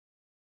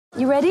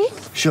You ready?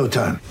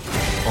 Showtime.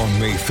 On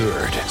May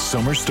 3rd,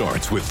 summer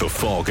starts with The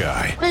Fall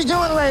Guy. Let's do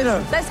it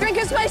later. Let's drink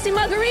a spicy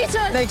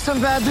margarita. Make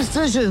some bad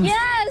decisions.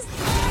 Yes!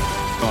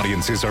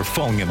 Audiences are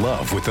falling in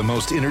love with the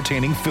most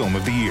entertaining film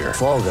of the year.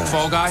 Fall Guy.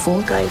 Fall Guy?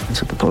 Fall Guy.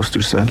 That's what the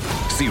poster said.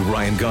 See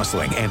Ryan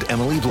Gosling and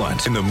Emily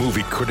Blunt in the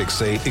movie critics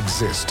say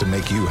exists to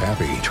make you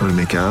happy. Trying to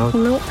make it out?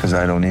 Nope. Because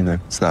I don't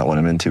either. It's not what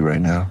I'm into right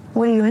now.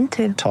 What are you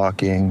into?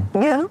 Talking.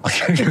 Yeah.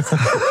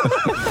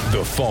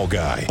 The Fall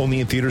Guy.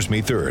 Only in theaters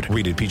May 3rd.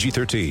 Rated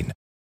PG-13.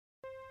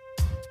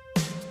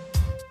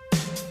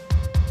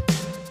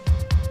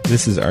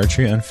 This is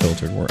Archery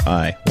Unfiltered, where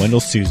I, Wendell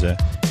Souza,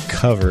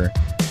 cover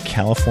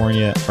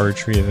California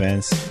archery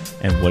events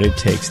and what it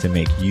takes to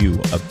make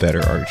you a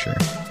better archer.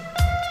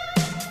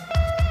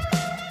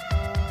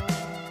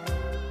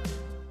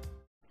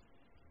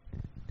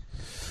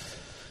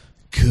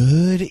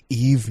 Good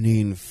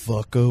evening,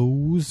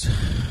 fuckos.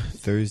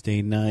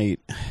 Thursday night,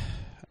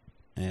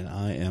 and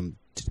I am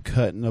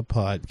cutting a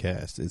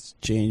podcast. It's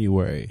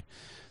January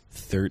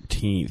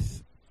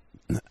 13th,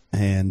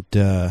 and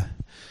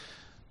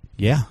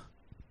yeah,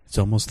 it's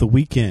almost the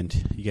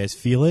weekend. You guys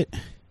feel it?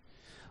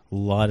 A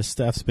lot of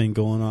stuff's been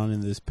going on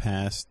in this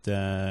past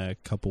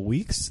couple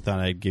weeks. Thought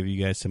I'd give you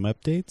guys some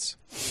updates.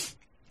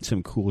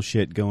 Some cool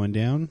shit going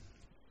down.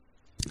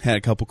 Had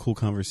a couple cool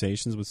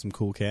conversations with some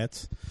cool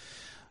cats.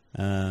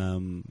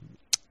 Let's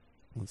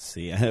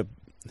see. I had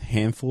a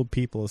handful of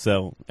people.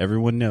 So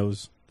everyone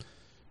knows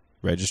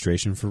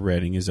registration for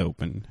Reading is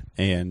open.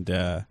 And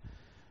I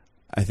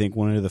think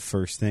one of the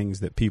first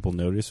things that people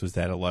noticed was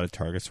that a lot of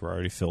targets were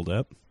already filled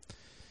up.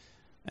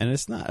 And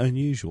it's not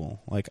unusual.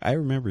 Like, I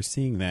remember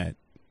seeing that,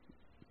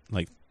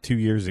 like, 2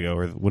 years ago,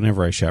 or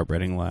whenever I shot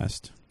Reading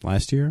last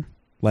year.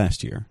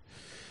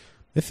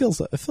 It fills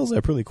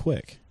up really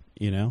quick,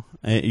 you know?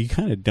 You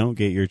kind of don't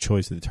get your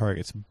choice of the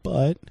targets,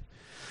 but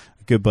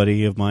a good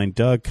buddy of mine,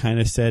 Doug,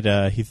 kind of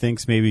said he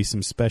thinks maybe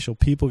some special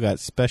people got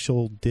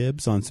special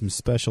dibs on some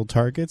special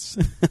targets,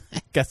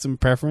 got some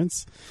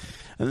preference,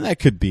 and that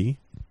could be,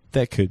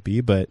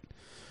 but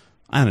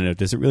I don't know.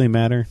 Does it really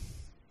matter?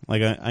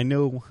 Like, I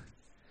know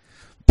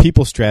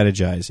people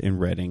strategize in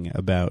Reading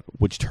about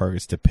which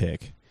targets to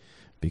pick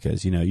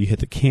because, you know, you hit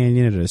the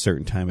canyon at a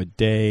certain time of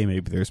day.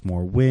 Maybe there's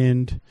more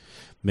wind.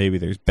 Maybe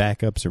there's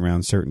backups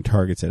around certain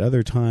targets at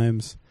other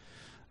times.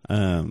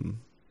 You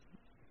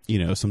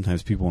know,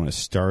 sometimes people want to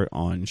start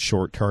on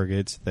short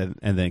targets and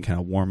then kind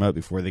of warm up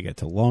before they get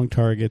to long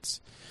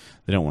targets.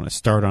 They don't want to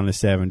start on a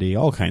 70,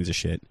 all kinds of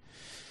shit.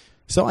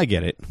 So I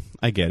get it.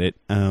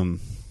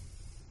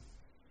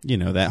 You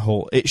know, that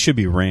whole, it should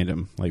be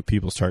random. Like,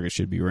 people's targets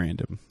should be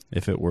random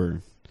if it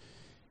were,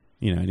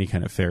 you know, any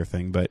kind of fair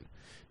thing. But,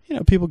 you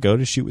know, people go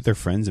to shoot with their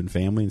friends and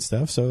family and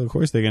stuff. So, of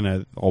course, they're going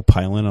to all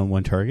pile in on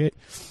one target.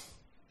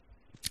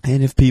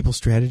 And if people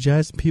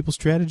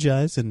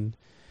strategize. And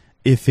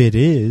if it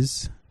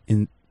is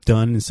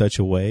done in such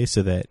a way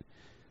so that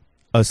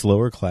us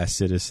lower class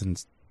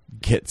citizens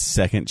get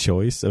second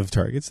choice of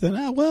targets, then,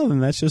 then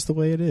that's just the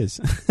way it is.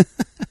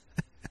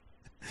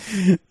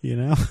 You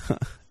know?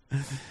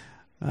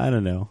 I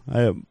don't know.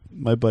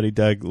 My buddy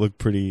Doug looked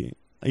pretty.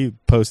 He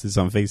posted this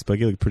on Facebook.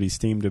 He looked pretty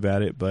steamed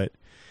about it, but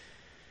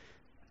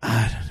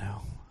I don't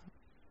know.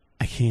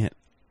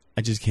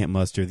 I just can't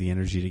muster the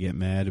energy to get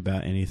mad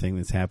about anything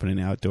that's happening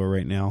outdoor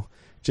right now.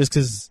 Just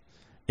because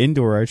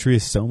indoor archery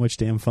is so much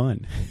damn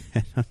fun,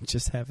 and I'm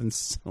just having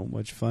so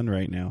much fun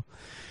right now.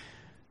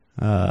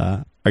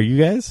 Are you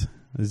guys?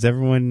 Is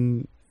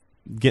everyone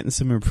getting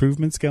some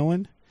improvements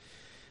going?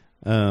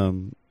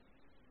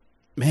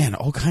 Man,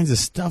 all kinds of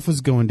stuff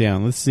was going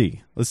down. Let's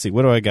see.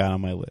 What do I got on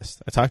my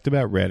list? I talked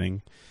about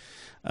Reading.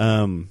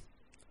 I'm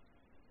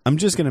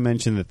just going to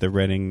mention that the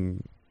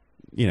Reading,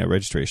 you know,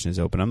 registration is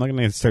open. I'm not going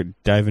to start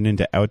diving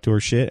into outdoor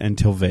shit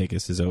until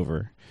Vegas is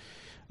over.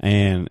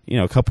 And, you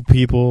know, a couple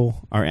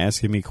people are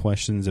asking me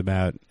questions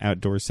about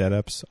outdoor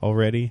setups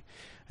already.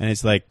 And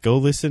it's like, go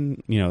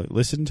listen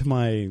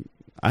to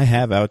I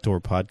have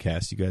outdoor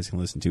podcasts you guys can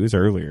listen to. It's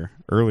earlier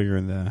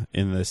in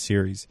the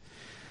series.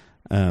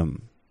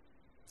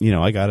 You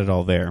know, I got it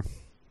all there.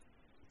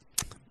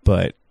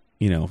 But,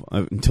 you know,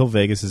 until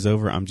Vegas is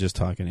over, I'm just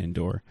talking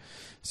indoor.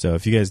 So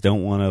if you guys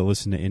don't want to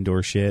listen to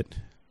indoor shit,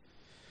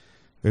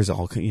 there's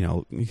all, you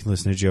know, you can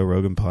listen to Joe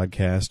Rogan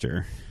podcast,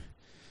 or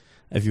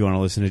if you want to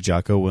listen to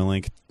Jocko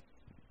Willink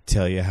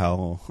tell you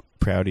how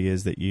proud he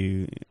is that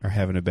you are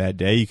having a bad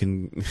day, you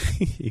can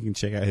you can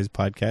check out his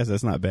podcast.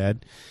 That's not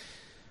bad.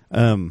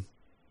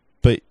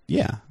 But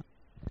yeah,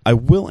 I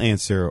will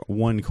answer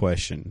one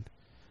question.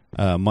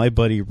 My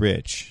buddy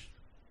Rich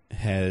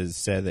has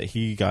said that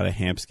he got a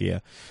Hamskia.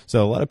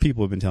 So a lot of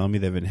people have been telling me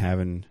they've been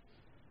having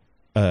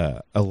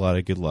a lot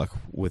of good luck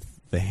with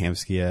the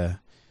Hamskia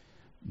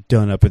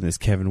done up in this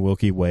Kevin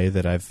Wilkie way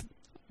that I've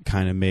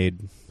kind of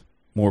made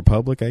more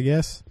public, I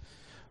guess.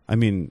 I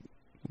mean,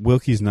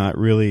 Wilkie's not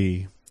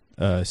really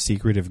a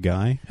secretive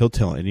guy. He'll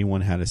tell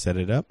anyone how to set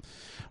it up.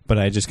 But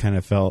I just kind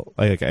of felt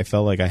like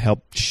I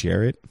helped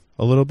share it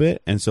a little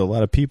bit. And so a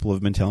lot of people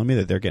have been telling me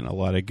that they're getting a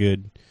lot of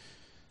good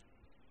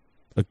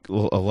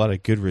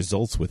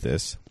results with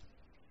this.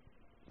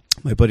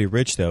 My buddy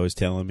Rich, though, is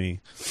telling me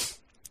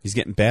he's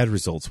getting bad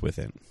results with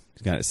it.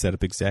 He's got it set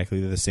up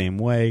exactly the same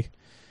way.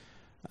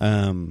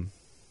 Thinking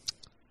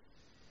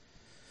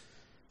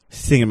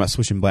about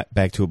switching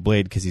back to a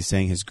blade because he's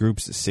saying his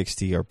groups at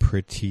 60 are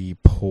pretty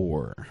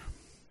poor,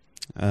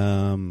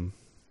 for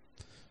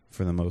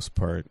the most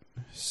part.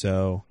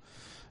 So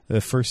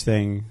the first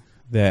thing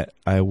that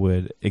I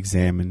would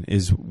examine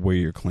is where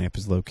your clamp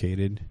is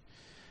located,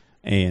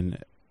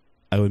 and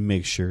I would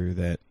make sure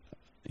that,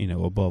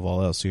 above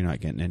all else, you're not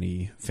getting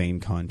any vane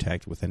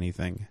contact with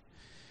anything.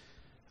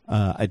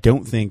 I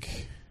don't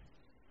think,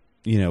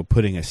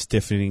 putting a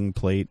stiffening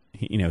plate,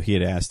 he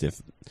had asked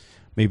if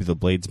maybe the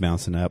blade's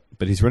bouncing up,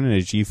 but he's running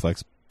a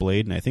G-Flex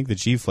blade, and I think the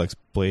G-Flex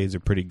blades are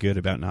pretty good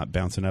about not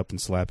bouncing up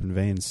and slapping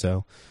vanes,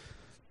 so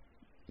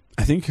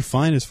I think you're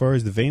fine as far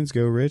as the vanes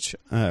go, Rich.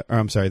 As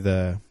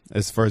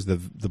far as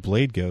the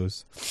blade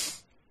goes.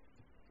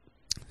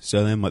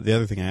 So then the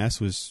other thing I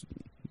asked was,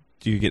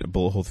 do you get a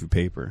bullet hole through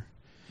paper?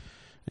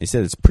 And he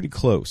said it's pretty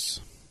close,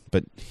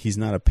 but he's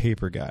not a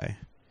paper guy.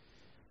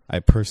 I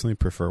personally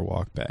prefer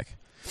walkback.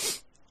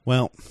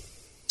 Well,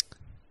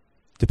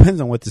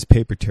 depends on what this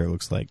paper tear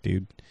looks like,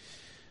 dude.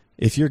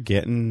 If you're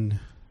getting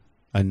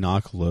a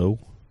knock low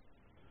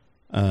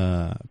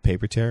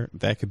paper tear,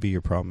 that could be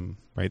your problem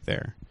right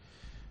there.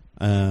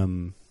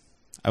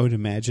 I would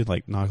imagine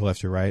like knock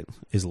left or right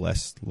is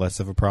less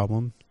of a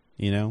problem.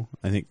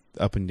 I think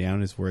up and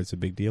down is where it's a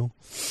big deal.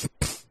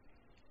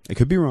 I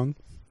could be wrong.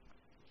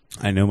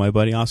 I know my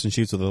buddy Austin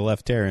shoots with a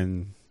left tear,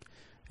 and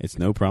it's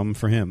no problem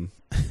for him.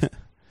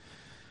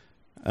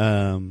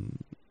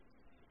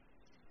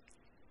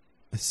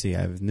 Let's see.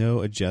 I have no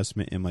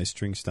adjustment, and my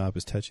string stop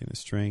is touching the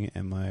string,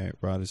 and my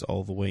rod is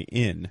all the way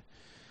in.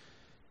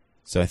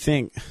 So I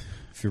think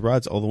if your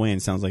rod's all the way in,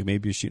 it sounds like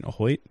maybe you're shooting a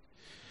Hoyt.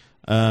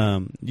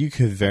 You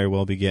could very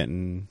well be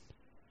getting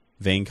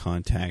vane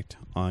contact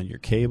on your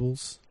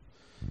cables.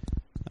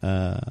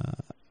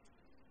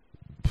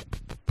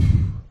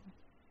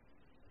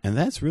 And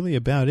that's really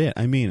about it.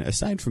 I mean,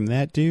 aside from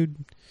that, dude,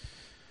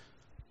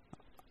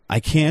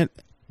 I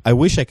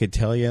wish I could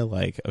tell you,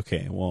 like,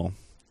 okay, well,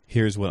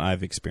 here's what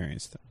I've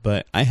experienced.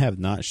 But I have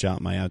not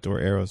shot my outdoor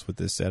arrows with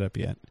this setup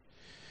yet.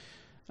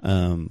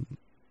 I've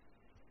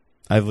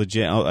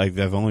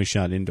only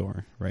shot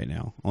indoor right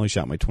now. Only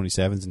shot my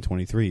 27s and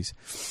 23s.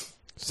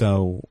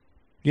 So,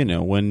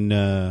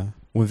 when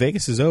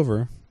Vegas is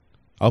over,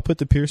 I'll put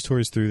the Pierce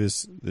Tours through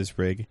this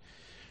rig,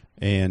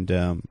 and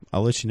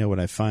I'll let you know what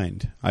I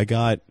find. I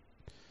got,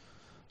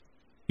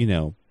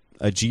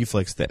 a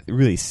G-Flex, that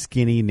really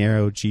skinny,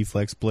 narrow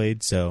G-Flex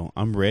blade, so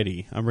I'm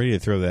ready. I'm ready to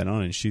throw that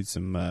on and shoot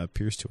some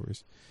Pierce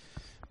Tours.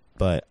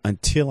 But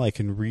until I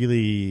can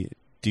really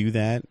do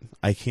that,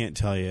 I can't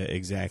tell you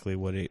exactly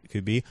what it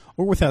could be.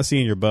 Or without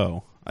seeing your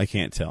bow, I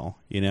can't tell,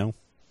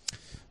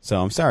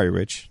 So I'm sorry,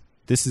 Rich.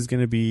 This is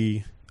going to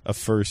be a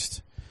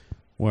first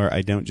where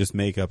I don't just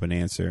make up an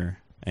answer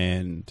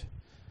and,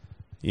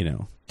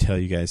 tell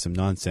you guys some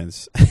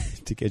nonsense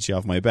to get you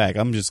off my back.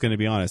 I'm just going to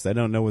be honest. I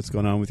don't know what's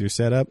going on with your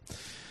setup.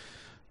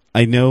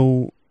 I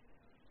know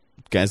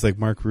guys like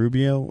Mark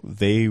Rubio,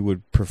 they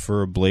would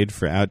prefer a blade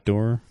for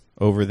outdoor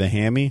over the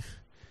hammy.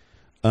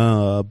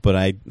 But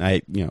I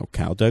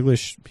Kyle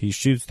Douglas, he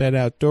shoots that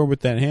outdoor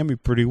with that hammy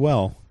pretty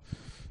well.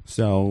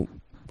 So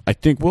I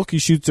think Wilkie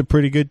shoots it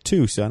pretty good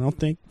too. So I don't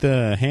think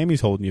the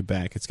hammy's holding you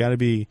back. It's got to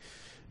be,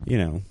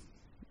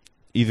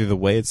 either the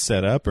way it's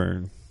set up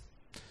or,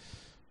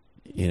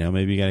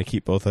 maybe you got to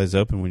keep both eyes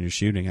open when you're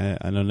shooting.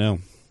 I don't know.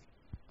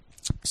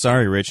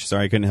 Sorry, Rich.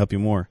 Sorry I couldn't help you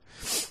more.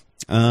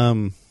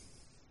 I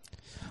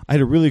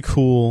had a really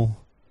cool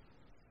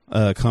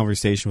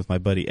conversation with my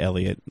buddy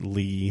Elliot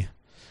Lee.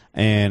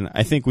 And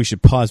I think we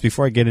should pause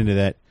before I get into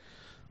that.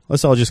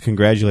 Let's all just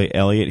congratulate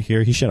Elliot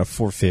here. He shot a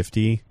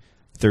 450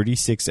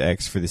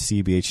 36X for the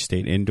CBH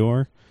State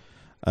Indoor.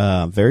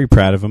 Very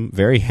proud of him.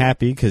 Very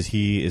happy because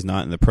he is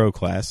not in the pro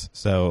class.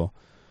 So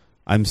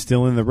I'm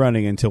still in the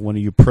running until one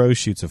of you pros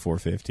shoots a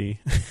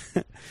 450.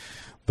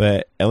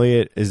 But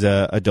Elliot is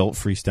a adult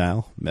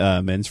freestyle,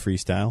 men's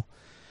freestyle.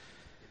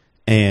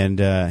 And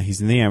he's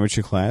in the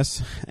amateur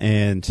class.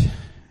 And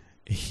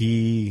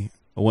I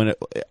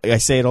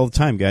say it all the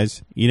time,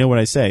 guys. You know what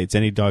I say. It's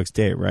any dog's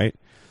day, right?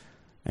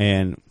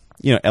 And,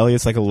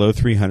 Elliot's like a low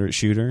 300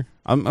 shooter.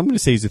 I'm going to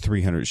say he's a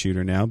 300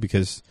 shooter now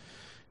because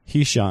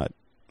he shot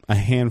a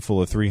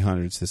handful of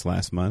 300s this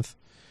last month.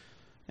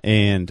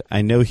 And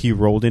I know he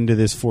rolled into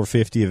this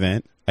 450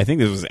 event. I think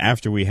this was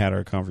after we had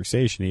our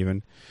conversation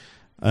even.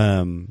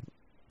 And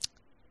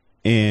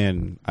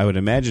I would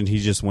imagine he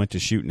just went to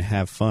shoot and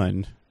have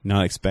fun,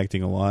 not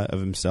expecting a lot of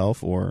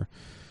himself or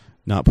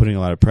not putting a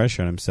lot of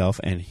pressure on himself,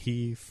 and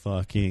he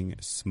fucking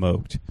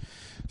smoked.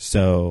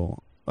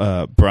 So,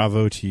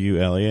 bravo to you,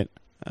 Elliot.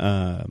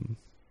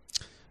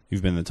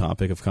 You've been the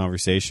topic of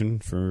conversation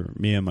for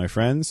me and my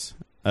friends.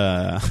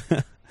 I'm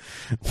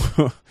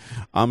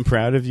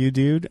proud of you,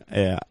 dude.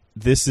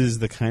 This is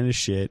the kind of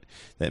shit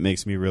that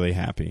makes me really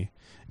happy,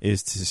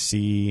 is to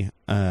see,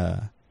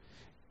 guys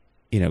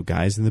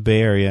in the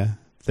Bay Area,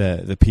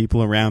 the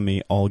people around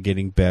me all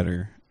getting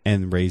better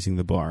and raising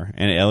the bar.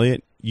 And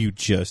Elliot, you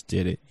just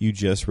did it. You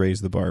just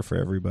raised the bar for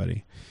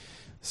everybody.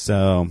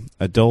 So,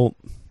 adult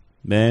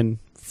men,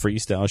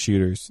 freestyle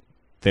shooters,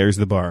 there's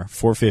the bar.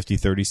 450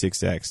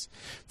 36X.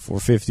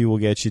 450 will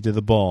get you to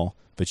the ball,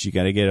 but you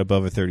got to get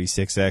above a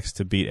 36X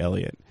to beat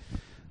Elliot.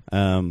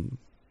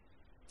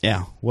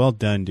 Yeah, well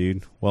done,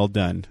 dude. Well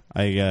done.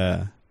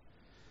 I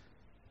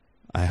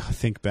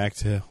think back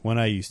to when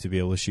I used to be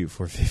able to shoot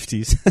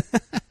 450s.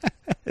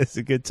 It's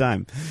a good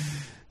time.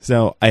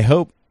 So I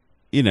hope,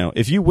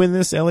 if you win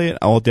this, Elliot,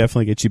 I'll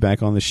definitely get you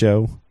back on the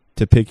show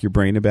to pick your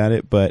brain about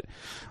it. But,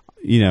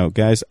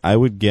 guys, I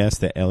would guess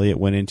that Elliot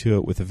went into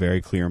it with a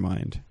very clear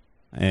mind.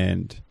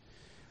 And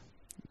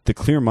the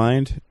clear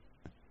mind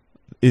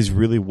is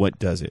really what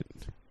does it.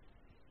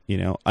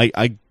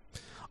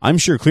 I'm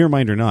sure, clear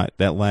mind or not,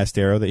 that last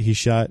arrow that he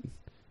shot,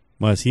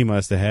 he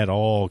must have had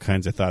all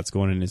kinds of thoughts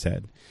going in his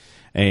head.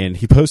 And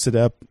he posted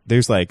up,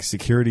 there's like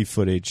security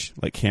footage,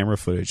 like camera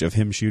footage of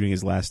him shooting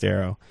his last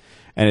arrow.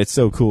 And it's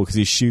so cool because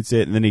he shoots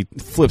it and then he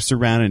flips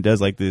around and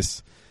does like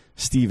this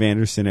Steve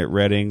Anderson at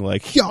Reading,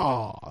 like,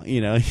 yaw,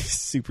 he's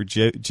super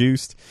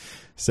juiced.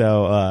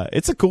 So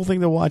it's a cool thing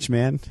to watch,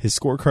 man. His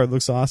scorecard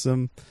looks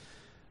awesome.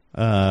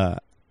 And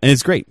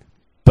it's great.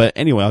 But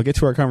anyway, I'll get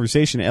to our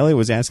conversation. Elliot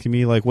was asking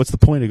me, like, what's the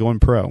point of going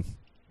pro?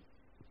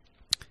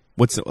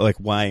 What's, like,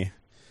 why?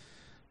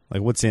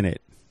 Like, what's in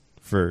it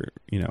for,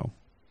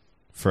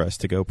 for us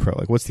to go pro?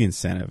 Like, what's the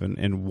incentive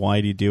and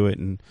why do you do it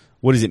and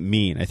what does it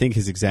mean? I think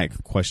his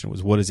exact question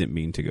was, what does it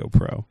mean to go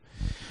pro?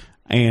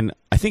 And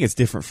I think it's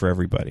different for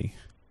everybody.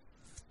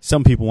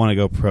 Some people want to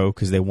go pro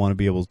because they want to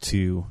be able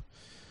to,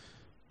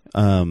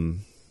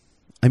 some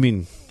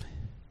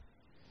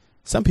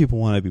people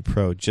want to be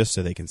pro just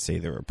so they can say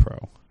they're a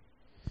pro.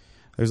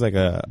 There's like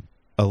a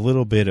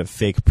little bit of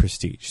fake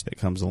prestige that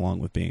comes along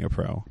with being a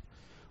pro,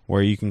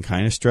 where you can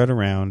kind of strut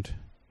around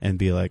and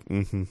be like,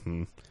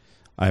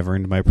 I've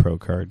earned my pro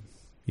card,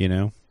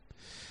 The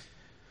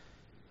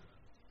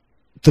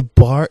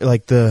bar,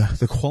 like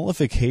the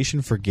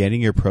qualification for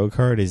getting your pro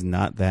card is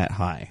not that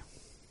high.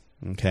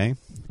 Okay?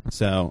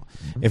 So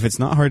if it's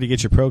not hard to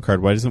get your pro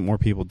card, why doesn't more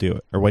people do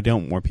it? Or why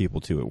don't more people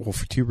do it? Well,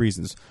 for two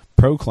reasons.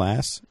 Pro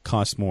class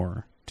costs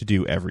more to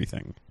do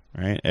everything.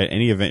 Right? At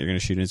any event you're going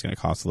to shoot in is going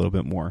to cost a little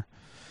bit more.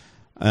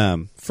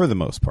 For the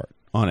most part,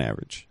 on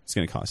average, it's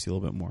going to cost you a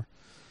little bit more.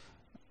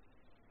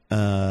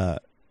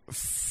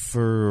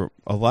 For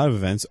a lot of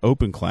events,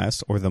 open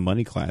class or the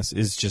money class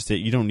is just that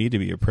you don't need to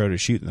be a pro to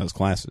shoot in those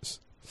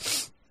classes.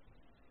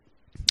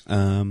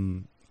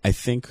 I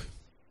think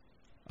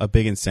a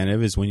big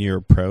incentive is when you're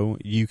a pro, I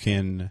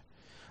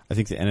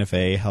think the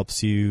NFA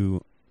helps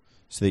you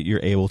so that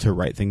you're able to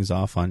write things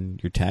off on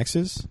your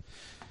taxes.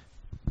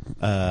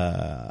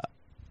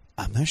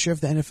 I'm not sure if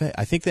the NFA,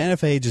 I think the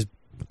NFA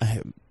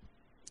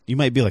you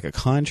might be like a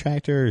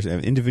contractor or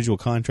an individual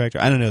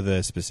contractor. I don't know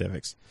the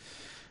specifics.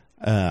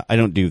 I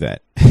don't do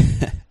that.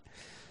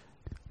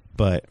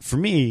 But for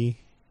me,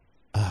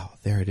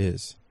 there it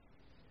is.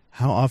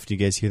 How often do you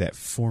guys hear that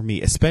for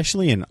me,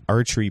 especially in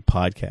archery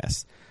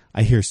podcasts?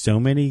 I hear so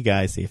many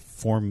guys say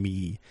for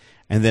me.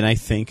 And then I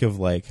think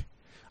of I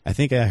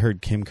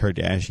heard Kim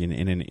Kardashian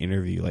in an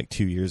interview like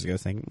 2 years ago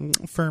saying,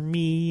 for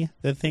me,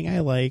 the thing I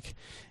like,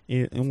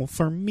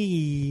 for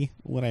me,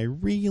 what I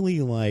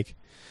really like.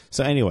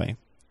 So anyway,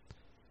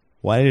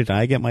 why did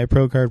I get my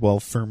pro card?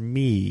 Well, for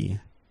me,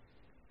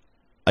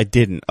 I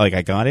didn't. Like,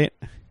 I got it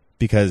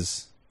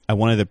because I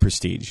wanted the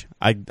prestige.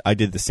 I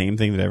did the same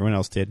thing that everyone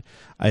else did.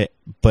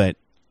 But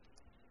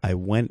I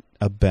went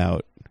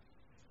about,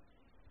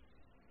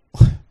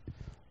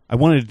 I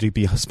wanted to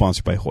be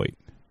sponsored by Hoyt.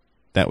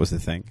 That was the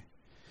thing.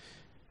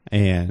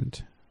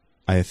 And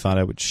I thought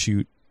I would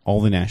shoot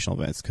all the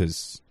national events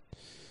because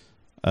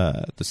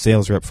the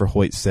sales rep for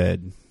Hoyt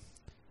said,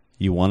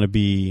 you want to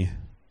be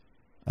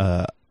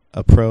a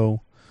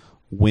pro,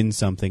 win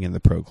something in the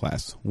pro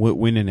class.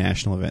 Win a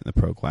national event in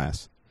the pro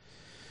class.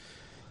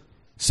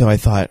 So I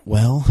thought,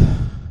 well,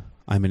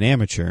 I'm an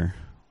amateur,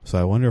 so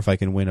I wonder if I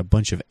can win a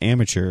bunch of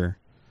amateur,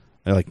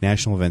 like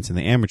national events in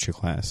the amateur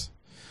class.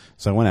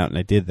 So I went out and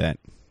I did that.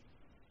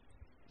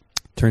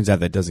 Turns out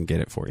that doesn't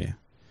get it for you,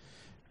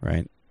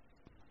 right?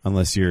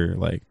 Unless you're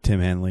like Tim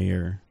Henley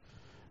or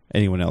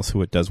anyone else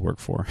who it does work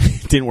for.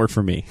 It didn't work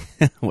for me.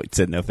 Hoyt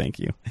said no thank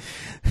you.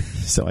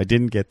 So I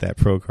didn't get that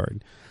pro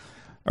card.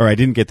 Or I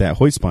didn't get that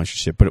Hoyt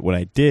sponsorship, but what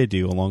I did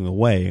do along the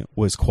way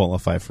was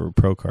qualify for a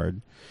pro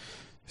card.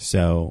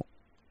 So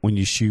when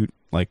you shoot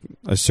like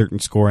a certain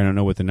score, I don't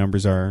know what the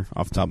numbers are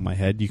off the top of my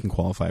head, you can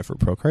qualify for a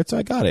pro card. So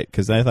I got it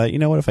because I thought, you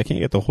know what, if I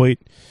can't get the Hoyt,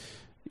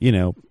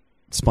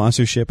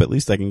 sponsorship, at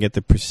least I can get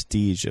the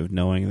prestige of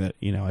knowing that,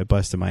 I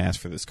busted my ass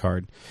for this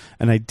card.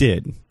 And I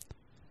did.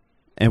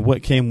 And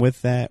what came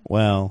with that?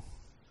 Well,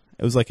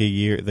 it was like the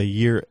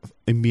year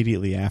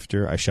immediately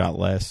after I shot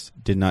less,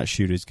 did not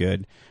shoot as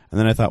good. And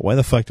then I thought, why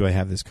the fuck do I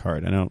have this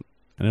card? I'm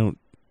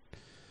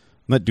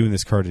not doing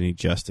this card any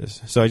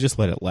justice. So I just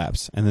let it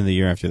lapse. And then the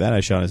year after that, I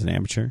shot as an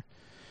amateur.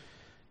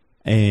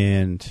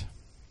 And,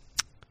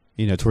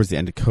 towards the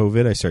end of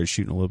COVID, I started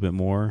shooting a little bit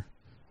more.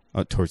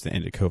 towards the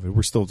end of COVID.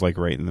 We're still like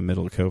right in the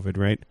middle of COVID,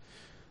 right?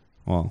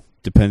 Well,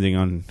 depending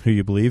on who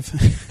you believe.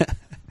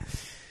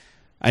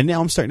 And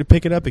now I'm starting to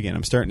pick it up again.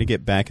 I'm starting to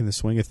get back in the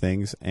swing of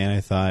things, and I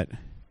thought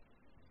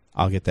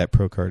I'll get that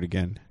pro card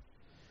again.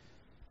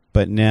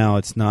 But now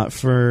it's not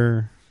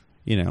for,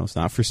 it's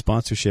not for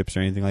sponsorships or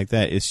anything like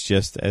that. It's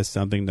just as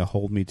something to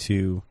hold me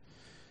to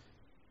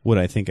what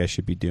I think I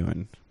should be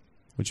doing,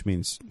 which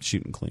means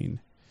shooting clean.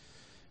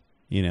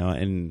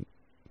 And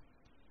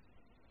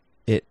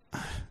I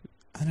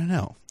don't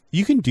know.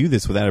 You can do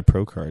this without a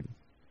pro card,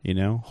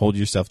 hold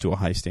yourself to a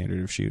high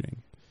standard of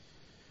shooting.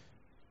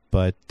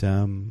 But,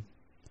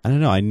 I don't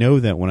know. I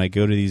know that when I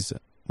go to these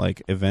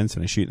like events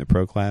and I shoot in the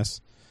pro class,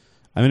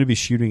 I'm going to be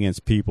shooting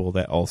against people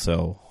that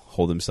also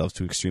hold themselves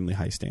to extremely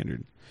high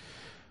standard.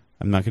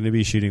 I'm not going to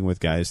be shooting with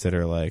guys that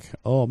are like,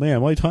 oh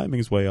man, my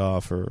timing's way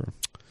off, or,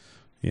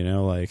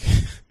 like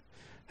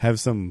have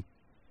some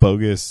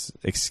bogus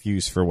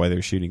excuse for why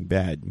they're shooting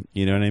bad.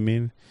 You know what I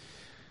mean?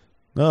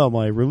 Oh,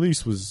 my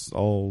release was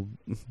all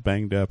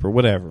banged up or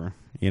whatever,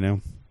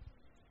 In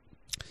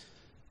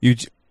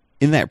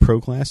that pro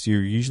class,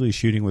 you're usually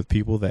shooting with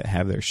people that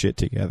have their shit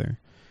together,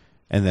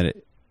 and that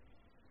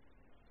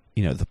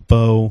the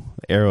bow,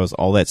 the arrows,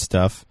 all that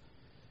stuff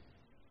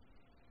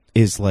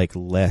is like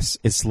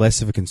it's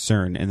less of a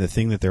concern, and the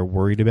thing that they're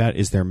worried about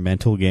is their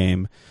mental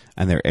game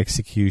and their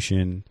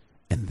execution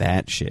and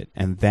that shit.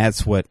 And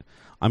that's what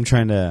I'm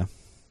trying to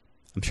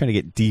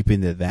get deep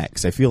into that,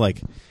 because I feel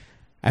like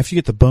after you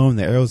get the bow and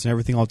the arrows and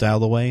everything all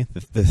dialed away,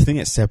 the thing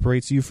that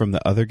separates you from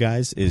the other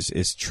guys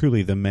is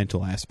truly the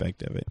mental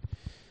aspect of it.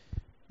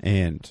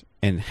 And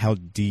how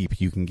deep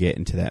you can get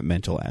into that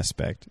mental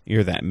aspect,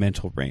 or that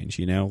mental range,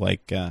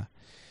 like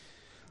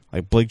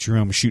Blake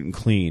Jerome shooting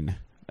clean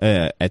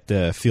at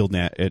the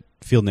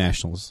field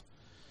nationals.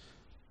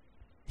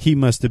 He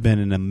must have been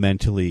in a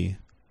mentally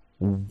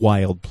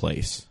wild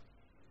place.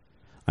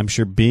 I'm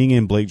sure being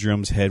in Blake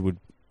Jerome's head would,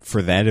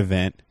 for that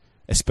event,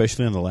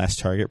 especially on the last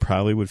target,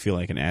 probably would feel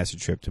like an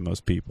acid trip to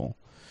most people.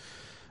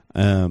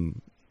 Or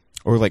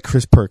like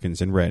Chris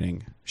Perkins in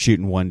Reading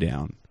shooting one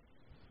down.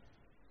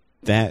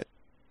 That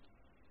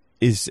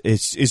is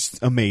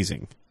it's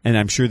amazing, and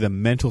I'm sure the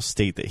mental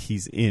state that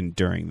he's in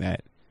during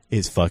that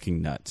is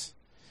fucking nuts.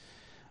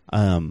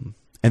 And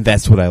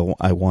that's what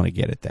I want to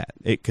get at that,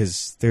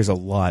 because there's a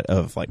lot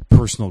of like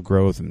personal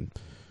growth, and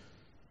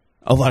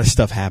a lot of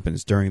stuff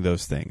happens during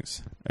those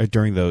things, or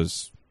during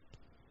those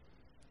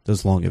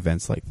long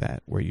events like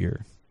that where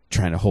you're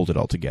trying to hold it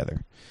all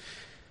together.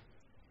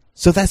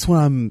 So that's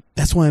why I'm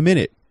in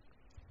it.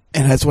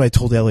 And that's what I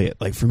told Elliot.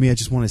 Like, for me, I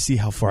just want to see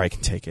how far I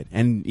can take it.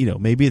 And,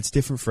 maybe it's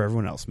different for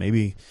everyone else.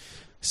 Maybe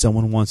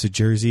someone wants a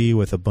jersey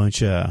with a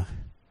bunch of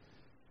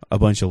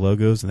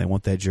logos, and they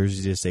want that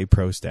jersey to say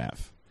pro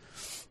staff.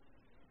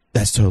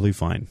 That's totally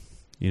fine.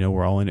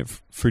 We're all in it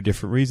for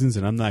different reasons,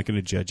 and I'm not going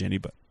to judge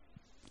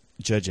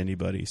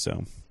anybody.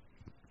 So,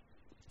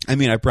 I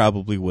mean, I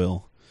probably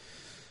will,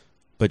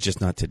 but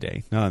just not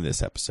today. Not on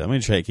this episode. I'm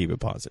going to try to keep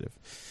it positive.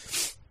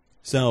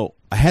 So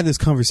I had this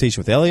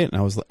conversation with Elliot,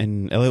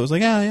 and Elliot was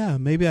like, yeah,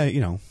 maybe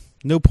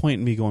no point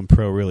in me going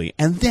pro, really.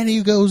 And then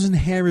he goes and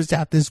hammers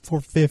out this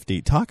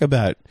 450. Talk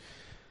about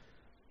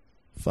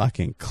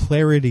fucking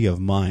clarity of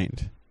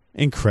mind.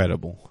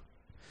 Incredible.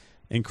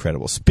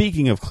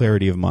 Speaking of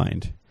clarity of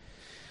mind,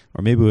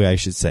 or maybe I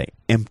should say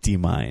empty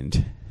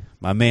mind,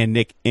 my man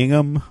Nick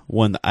Ingham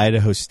won the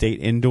Idaho State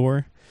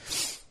Indoor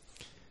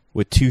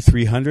with 2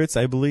 300s,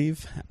 I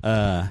believe.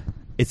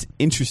 It's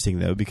interesting,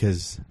 though,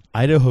 because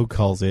Idaho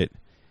calls it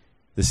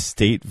the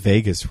State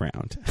Vegas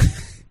round.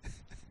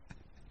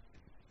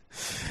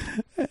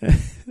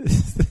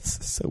 This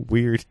is so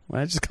weird. Why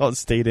not just call it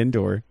State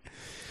Indoor?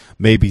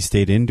 Maybe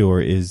State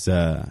Indoor is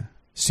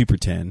Super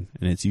 10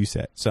 and it's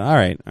USAT. So, all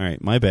right.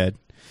 My bad.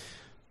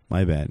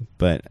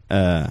 But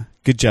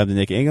good job to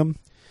Nick Ingham.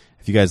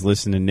 If you guys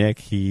listen to Nick,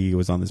 he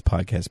was on this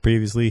podcast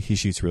previously. He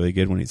shoots really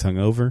good when he's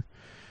hungover.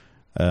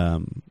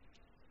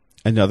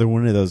 Another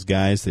one of those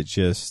guys that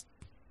just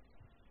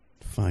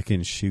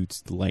fucking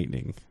shoots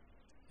lightning,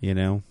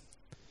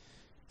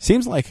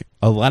 Seems like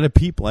a lot of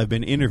people I've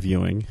been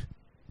interviewing,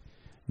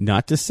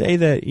 not to say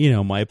that,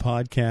 my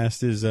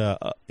podcast is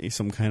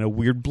some kind of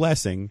weird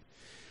blessing,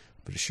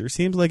 but it sure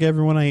seems like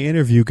everyone I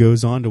interview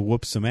goes on to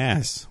whoop some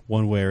ass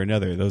one way or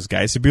another. Those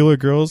Guy Sabula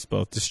girls,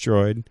 both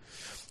destroyed.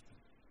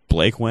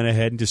 Blake went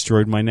ahead and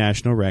destroyed my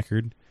national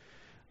record.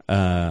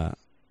 What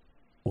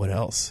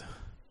else?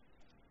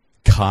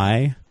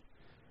 Kai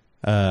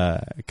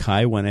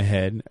went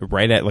ahead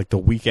right at like the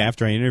week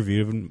after I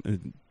interviewed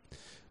him,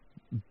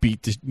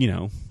 beat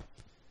the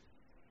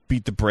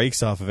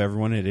brakes off of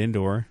everyone at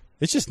indoor.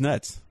 It's just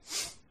nuts.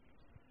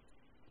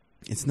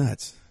 It's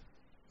nuts.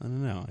 I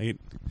don't know.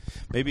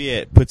 Maybe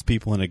it puts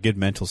people in a good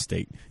mental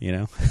state,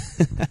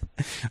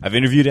 I've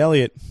interviewed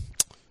Elliot.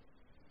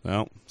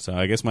 Well, so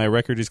I guess my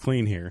record is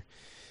clean here.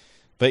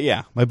 But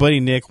yeah, my buddy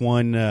Nick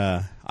won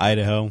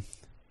Idaho,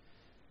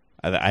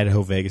 the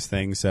Idaho Vegas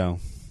thing, so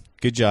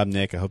good job,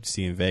 Nick. I hope to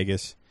see you in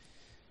Vegas.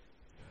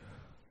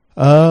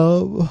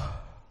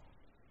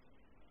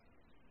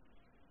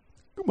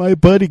 my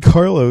buddy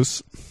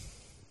Carlos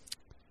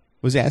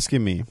was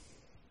asking me,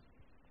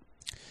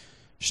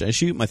 should I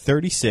shoot my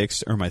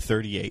 36 or my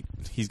 38?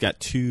 He's got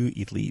two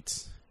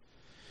Elites,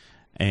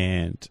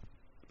 and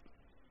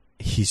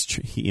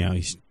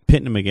he's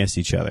pitting them against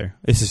each other.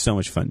 This is so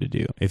much fun to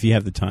do. If you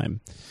have the time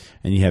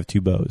and you have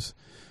two bows,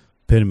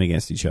 pit them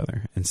against each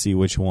other and see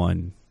which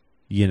one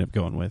you end up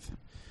going with.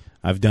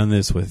 I've done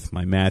this with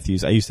my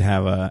Matthews. I used to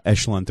have a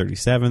Echelon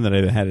 37 that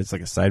I had as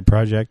like a side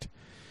project,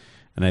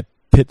 and I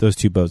pit those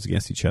two bows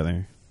against each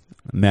other.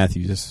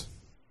 Matthews just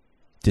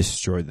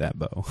destroyed that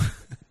bow.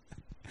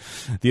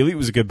 The Elite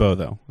was a good bow,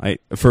 though.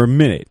 For a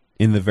minute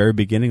in the very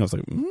beginning, I was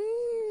like,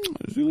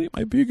 this Elite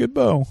might be a good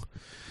bow.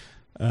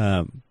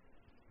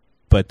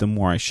 But the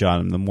more I shot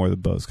him, the more the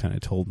bows kind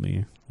of told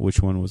me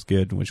which one was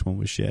good and which one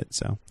was shit.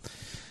 So,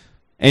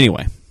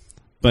 anyway,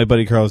 my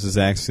buddy Carlos is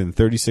asking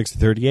 36 to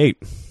 38.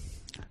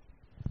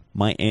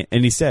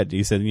 And he said,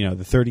 the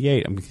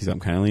 38. I'm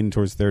kind of leaning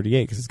towards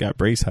 38 because it's got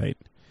brace height,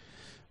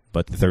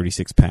 but the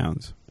 36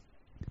 pounds.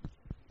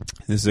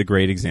 This is a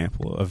great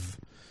example of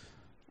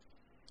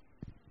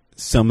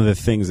some of the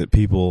things that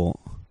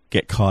people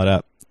get caught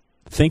up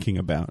thinking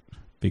about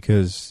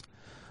because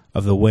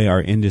of the way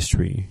our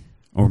industry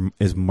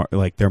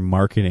they're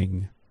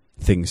marketing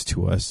things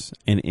to us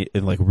in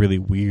like really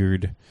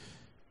weird,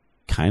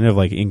 kind of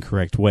like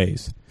incorrect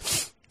ways.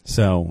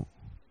 So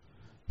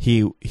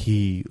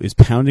he is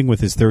pounding with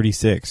his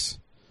 36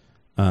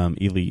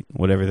 Elite,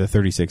 whatever the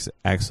 36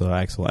 axle.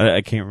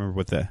 I can't remember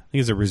what I think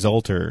it's a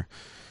Resulter.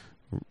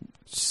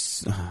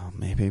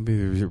 Maybe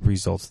it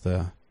results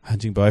the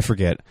hunting bow. I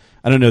forget.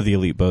 I don't know the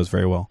Elite bows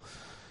very well.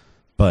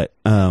 But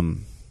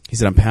he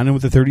said, I'm pounding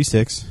with the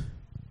 36,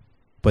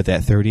 but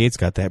that 38's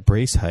got that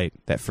brace height,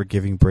 that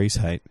forgiving brace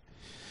height.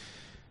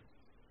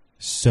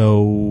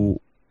 So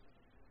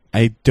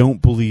I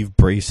don't believe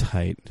brace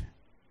height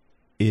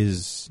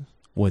is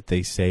what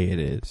they say it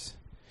is.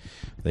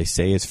 They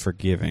say it's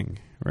forgiving,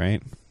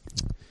 right?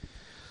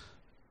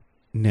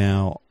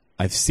 Now,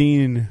 I've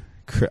seen,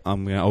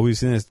 I'm going to always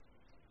say this,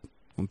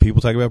 when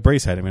people talk about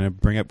brace height, I'm going to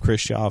bring up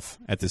Chris Schaff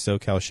at the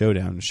SoCal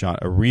Showdown, shot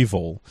a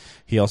Revol.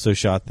 He also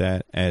shot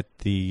that at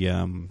the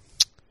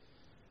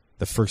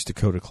First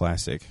Dakota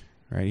Classic,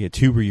 right? He had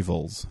two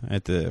Revols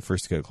at the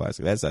First Dakota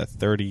Classic. That's a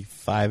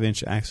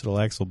 35-inch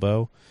axle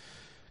bow.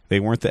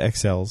 They weren't the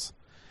XLs.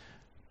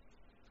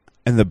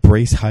 And the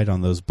brace height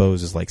on those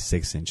bows is like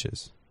 6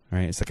 inches,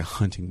 right? It's like a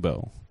hunting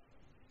bow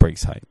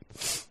brace height.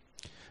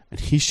 And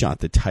he shot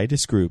the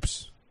tightest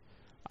groups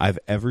I've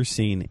ever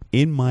seen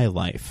in my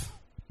life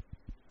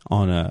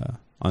on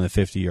the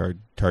 50-yard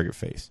target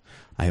face.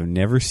 I have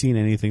never seen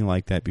anything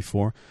like that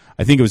before.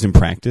 I think it was in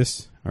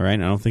practice, all right?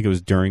 I don't think it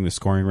was during the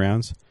scoring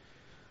rounds.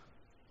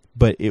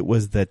 But it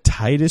was the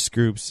tightest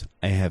groups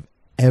I have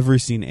ever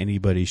seen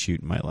anybody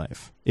shoot in my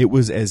life. It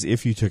was as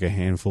if you took a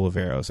handful of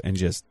arrows and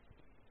just,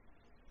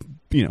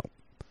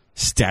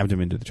 stabbed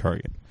them into the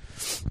target.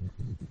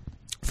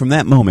 From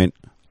that moment,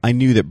 I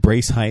knew that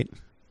brace height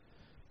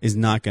is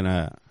not going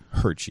to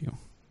hurt you,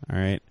 all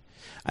right?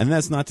 And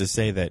that's not to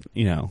say that,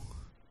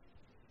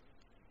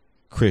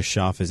 Chris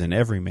Schaff is an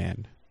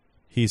everyman.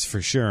 He's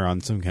for sure on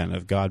some kind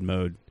of God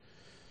mode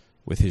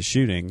with his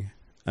shooting.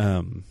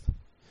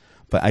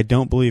 But I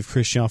don't believe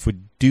Chris Schaff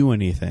would do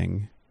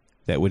anything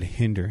that would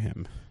hinder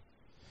him.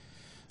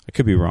 I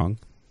could be wrong,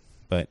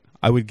 but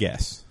I would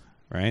guess,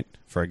 right?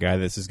 For a guy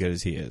that's as good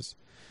as he is.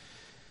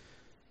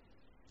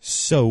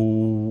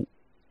 So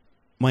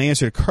my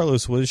answer to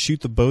Carlos was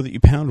shoot the bow that you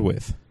pound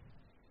with.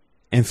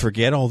 And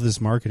forget all this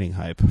marketing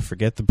hype.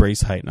 Forget the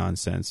brace height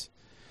nonsense.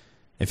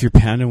 If you're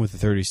pounding with the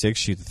 36,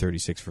 shoot the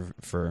 36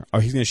 for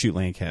he's going to shoot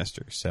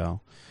Lancaster.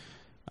 So,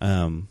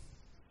 if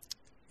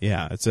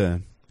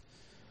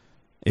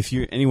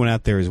anyone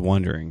out there is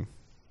wondering,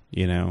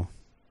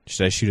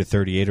 should I shoot a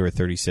 38 or a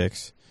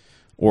 36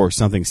 or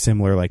something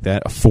similar like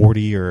that, a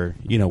 40 or,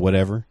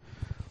 whatever.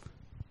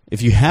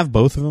 If you have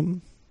both of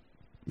them,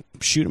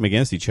 shoot them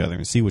against each other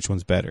and see which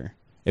one's better.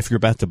 If you're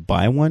about to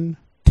buy one,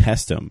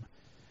 test them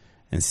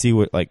and see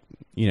what,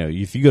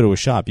 if you go to a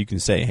shop, you can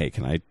say, hey,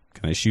 can I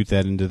shoot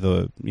that into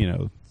the,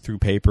 through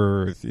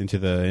paper or into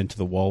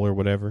the wall or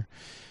whatever,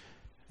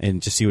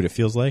 and just see what it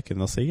feels like? And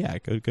they'll say, yeah,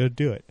 go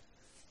do it.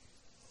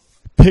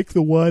 Pick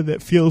the one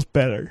that feels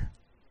better.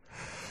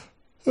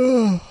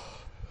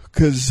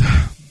 Because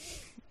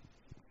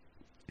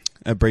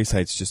a brace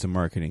height's just a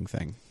marketing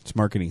thing. It's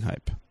marketing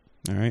hype.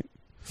 All right?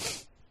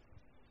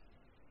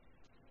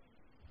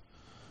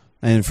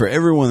 And for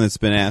everyone that's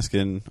been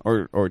asking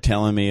or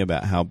telling me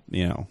about how,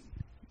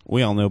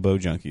 we all know Bow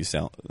Junkie is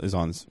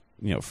on,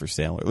 for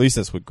sale. Or at least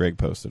that's what Greg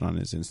posted on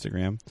his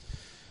Instagram.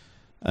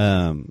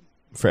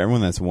 For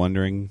everyone that's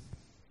wondering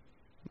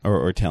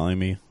or telling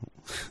me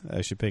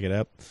I should pick it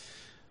up,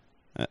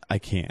 I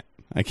can't.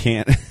 I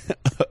can't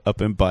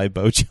up and buy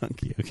Bow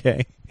Junkie,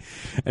 okay?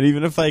 And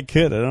even if I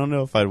could, I don't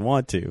know if I'd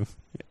want to.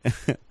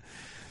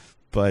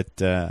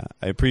 But I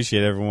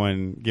appreciate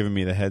everyone giving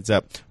me the heads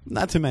up.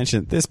 Not to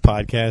mention, this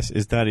podcast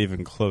is not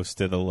even close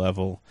to the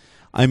level.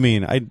 I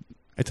mean, I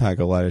talk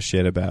a lot of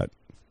shit about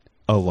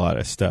a lot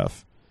of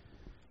stuff.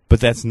 But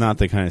that's not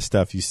the kind of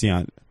stuff you see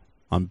on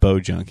Bow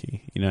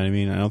Junkie. You know what I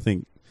mean? I don't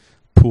think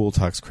Poole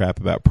talks crap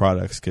about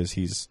products because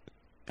he's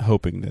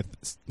hoping that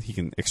he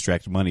can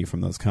extract money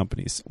from those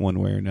companies one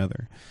way or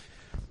another.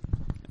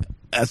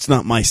 That's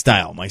not my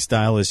style. My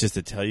style is just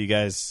to tell you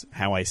guys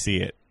how I see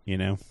it, you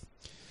know?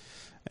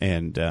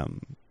 And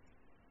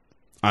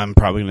I'm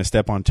probably going to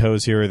step on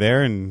toes here or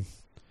there, and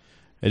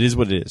it is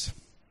what it is.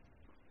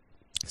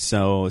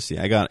 So, let's see.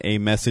 I got a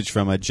message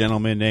from a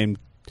gentleman named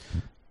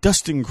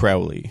Dustin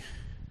Crowley.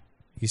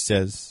 He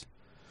says,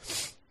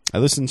 I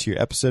listened to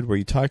your episode where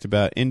you talked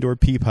about indoor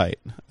peep height.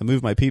 I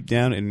moved my peep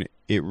down, and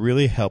it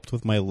really helped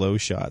with my low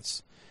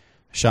shots.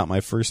 I shot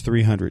my first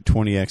 300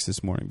 20x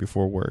this morning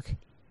before work.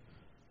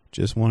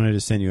 Just wanted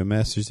to send you a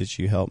message that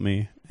you helped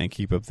me and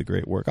keep up the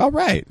great work. All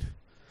right.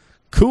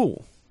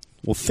 Cool.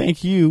 Well,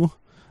 thank you,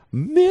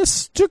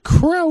 Mr.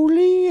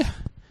 Crowley.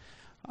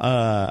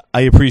 I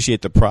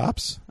appreciate the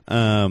props.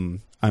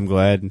 I'm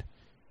glad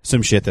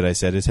some shit that I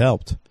said has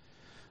helped.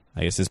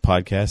 I guess this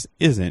podcast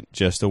isn't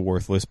just a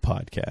worthless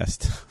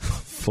podcast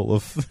full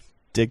of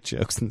dick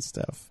jokes and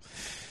stuff.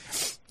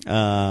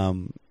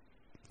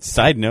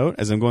 Side note,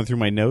 as I'm going through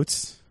my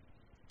notes,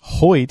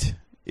 Hoyt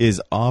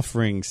is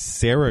offering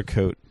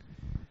Cerakote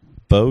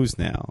bows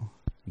now.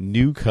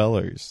 New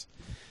colors.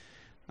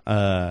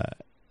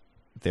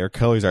 Their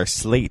colors are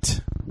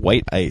slate,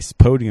 white ice,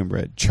 podium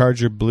red,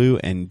 charger blue,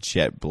 and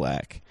jet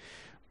black.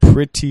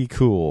 Pretty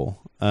cool.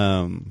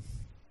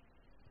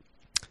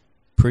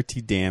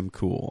 Pretty damn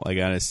cool, I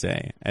gotta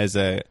say. As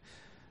a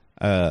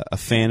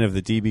fan of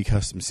the DB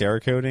Custom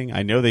Cerakoting,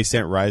 I know they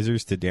sent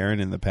risers to Darren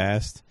in the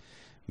past,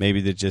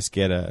 maybe to just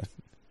get a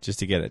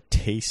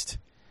taste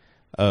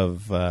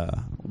of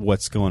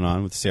what's going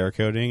on with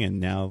Cerakoting, and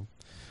now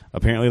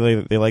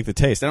apparently they like the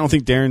taste. I'm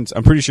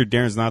pretty sure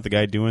Darren's not the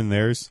guy doing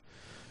theirs.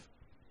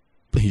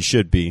 He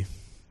should be.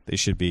 They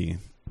should be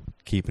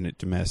keeping it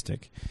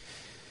domestic.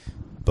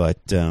 But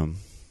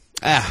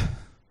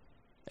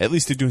at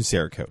least they're doing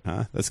Cerakote,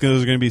 huh? Those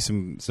are going to be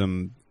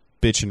some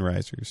bitchin'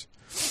 risers.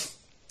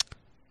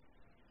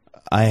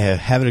 I have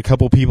had a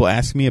couple people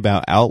ask me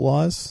about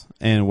Outlaws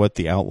and what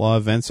the Outlaw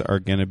events are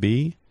going to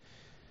be.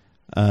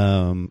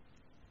 I'll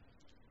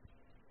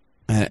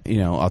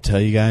tell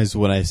you guys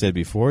what I said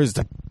before is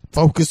to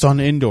focus on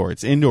indoor.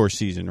 It's indoor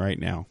season right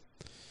now.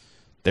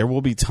 There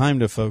will be time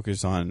to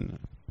focus on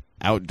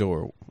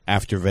outdoor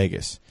after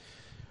Vegas.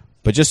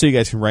 But just so you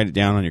guys can write it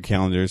down on your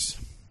calendars,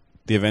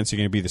 the events are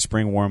going to be the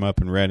Spring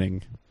Warm-Up in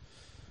Reading,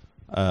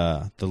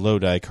 the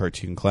Lodi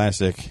Cartoon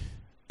Classic,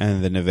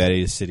 and the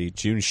Nevada City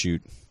June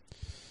Shoot.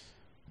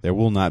 There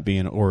will not be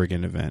an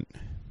Oregon event.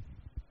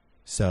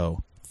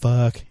 So,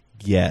 fuck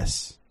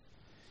yes.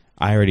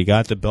 I already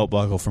got the belt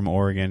buckle from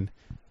Oregon.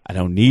 I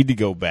don't need to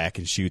go back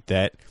and shoot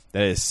that.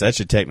 That is such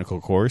a technical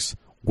course,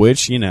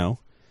 which,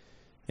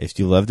 if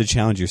you love to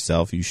challenge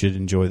yourself, you should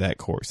enjoy that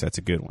course. That's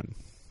a good one.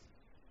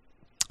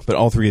 But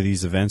all three of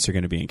these events are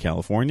going to be in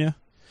California.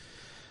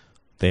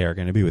 They are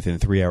going to be within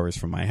 3 hours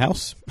from my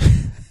house.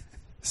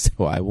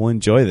 So I will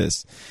enjoy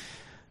this.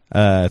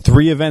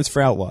 3 events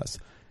for Outlaws.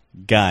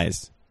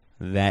 Guys,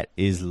 that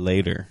is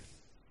later.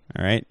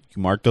 All right? You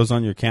can mark those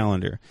on your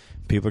calendar.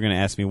 People are going to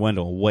ask me,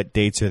 Wendell, what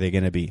dates are they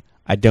going to be?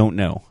 I don't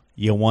know.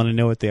 You want to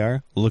know what they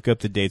are? Look up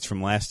the dates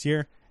from last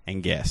year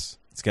and guess.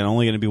 It's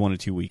only going to be 1 or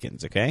 2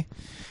 weekends, okay?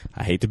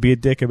 I hate to be a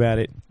dick about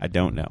it. I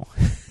don't know.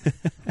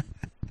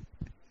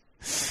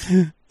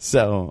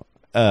 So,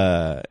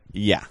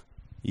 yeah.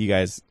 You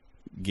guys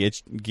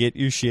get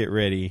your shit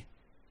ready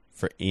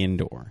for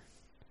indoor.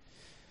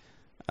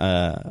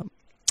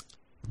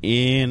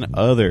 In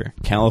other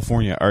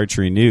California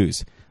archery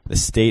news, the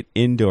state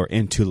indoor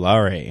in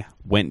Tulare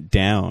went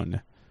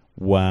down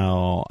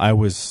while I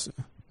was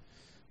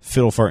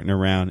fiddle farting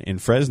around in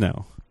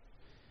Fresno.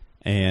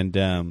 And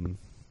I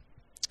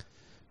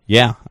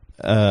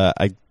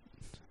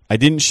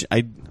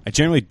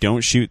generally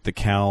don't shoot the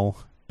Cal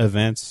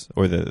events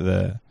or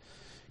the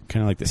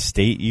kind of like the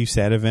state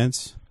USAT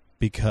events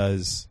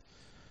because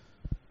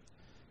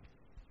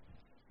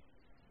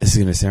this is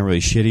going to sound really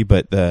shitty,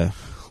 but the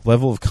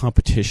level of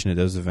competition at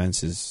those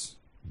events is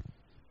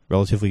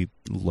relatively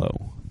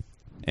low.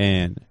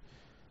 And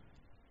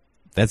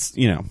that's,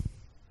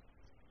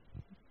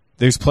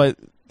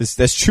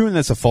 that's true and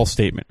that's a false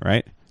statement,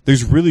 right?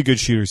 There's really good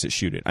shooters that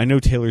shoot it. I know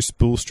Taylor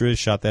Spoolstra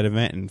shot that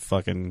event and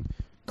fucking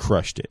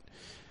crushed it.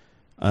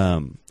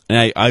 And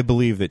I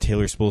believe that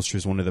Taylor Spoolstra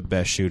is one of the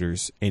best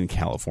shooters in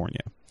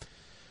California.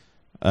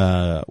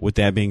 With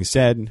that being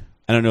said,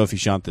 I don't know if he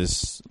shot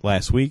this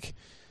last week,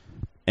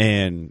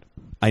 and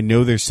I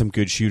know there's some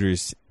good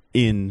shooters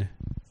in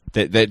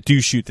that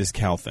do shoot this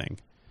Cal thing.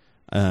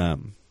 I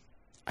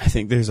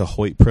think there's a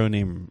Hoyt pro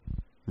named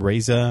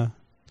Reza.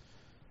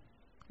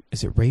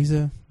 Is it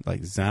Reza?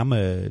 Like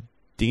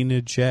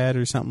Zamadinejad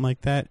or something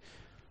like that.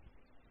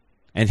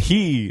 And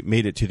he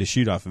made it to the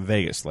shoot-off in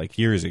Vegas like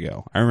years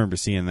ago. I remember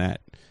seeing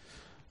that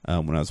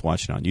when I was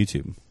watching on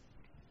YouTube.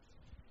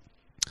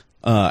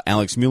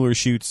 Alex Mueller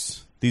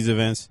shoots these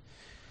events.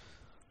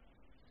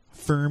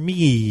 For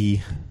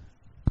me,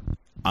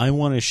 I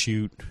want to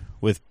shoot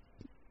with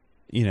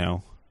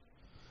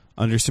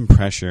under some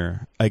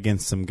pressure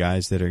against some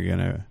guys that are going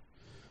to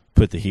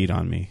put the heat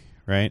on me,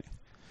 right?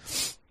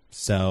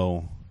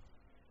 So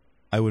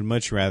I would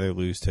much rather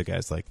lose to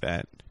guys like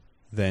that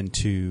than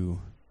to,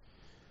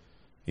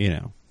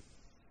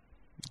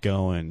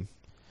 go and,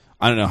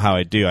 I don't know how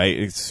I do.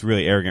 It's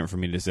really arrogant for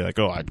me to say, like,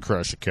 oh, I'd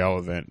crush a Cal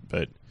event.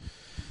 But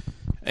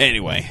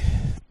anyway,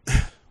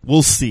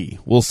 we'll see.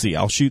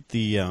 I'll shoot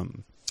the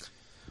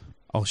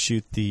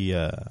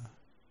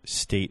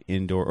state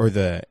indoor or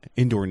the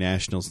indoor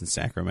nationals in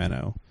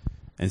Sacramento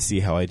and see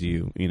how I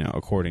do,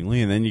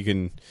 accordingly. And then you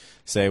can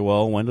say,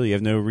 well, Wendell, you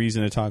have no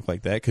reason to talk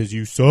like that because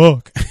you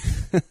suck.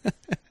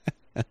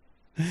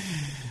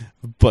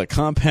 But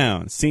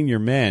compound, senior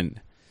men,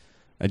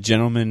 a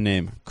gentleman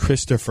named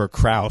Christopher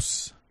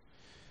Kraus.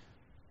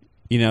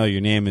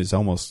 Your name is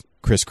almost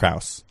Chris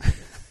Kraus.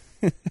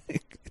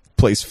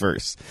 Place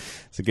first.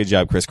 It's a good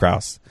job, Chris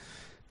Kraus.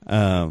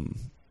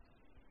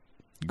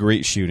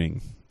 Great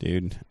shooting,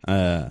 dude.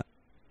 Vanek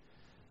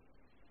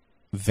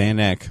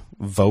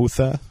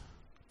Votha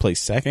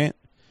placed second.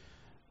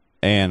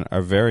 And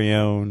our very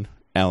own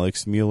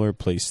Alex Mueller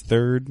placed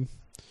third.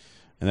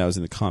 And that was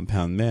in the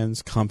compound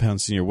men's.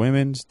 Compound senior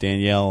women's,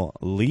 Danielle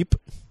Leap.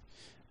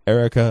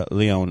 Erica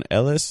Leon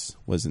Ellis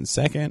was in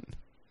second.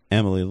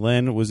 Emily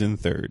Lynn was in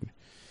third.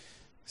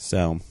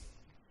 So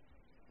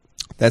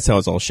that's how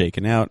it's all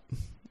shaken out.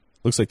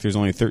 Looks like there's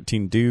only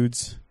 13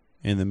 dudes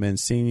in the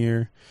men's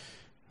senior,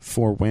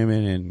 4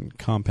 women in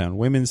compound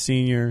women's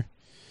senior.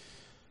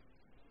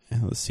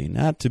 And let's see,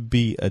 not to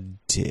be a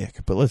dick,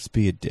 but let's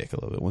be a dick a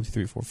little bit. 1, 2,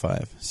 3, 4,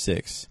 5,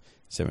 6,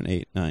 7,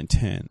 8, 9,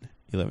 10,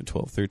 11,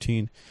 12,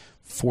 13,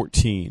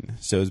 14.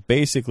 So it's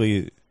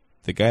basically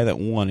the guy that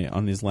won it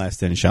on his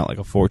last end shot like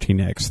a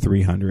 14x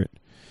 300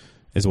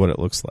 is what it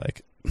looks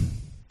like.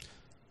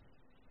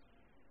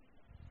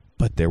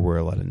 But there were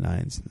a lot of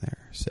 9s in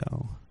there.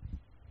 So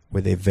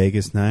were they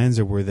Vegas 9s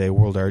or were they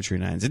World Archery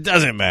 9s? It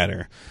doesn't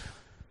matter.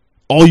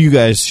 All you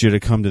guys should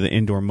have come to the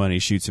indoor money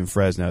shoots in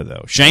Fresno,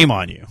 though. Shame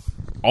on you.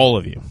 All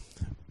of you.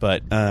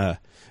 But,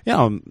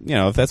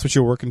 if that's what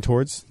you're working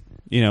towards,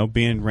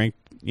 being ranked,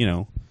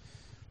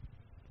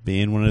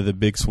 being one of the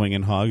big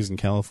swinging hogs in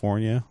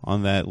California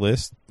on that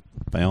list,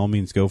 by all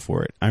means, go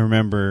for it. I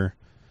remember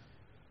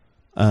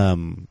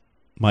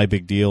my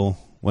big deal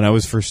when I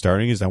was first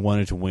starting is I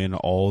wanted to win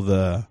all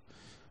the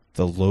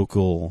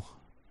local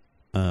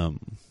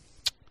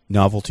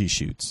novelty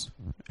shoots,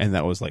 and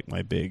that was like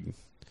my big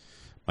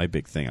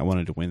thing. I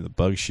wanted to win the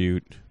bug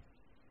shoot,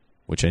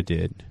 which I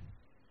did,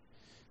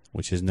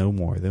 which is no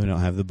more. They don't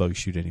have the bug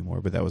shoot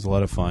anymore, but that was a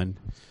lot of fun.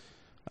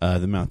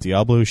 The Mount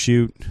Diablo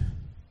shoot,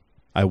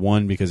 I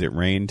won because it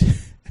rained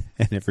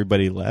and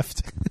everybody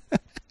left.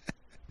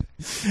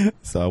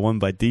 So I won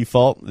by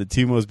default, the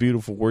 2 most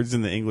beautiful words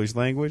in the English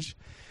language.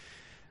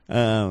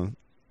 And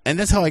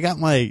that's how I got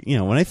my,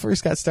 when I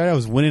first got started, I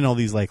was winning all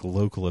these like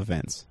local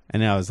events.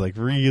 And I was like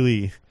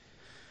really,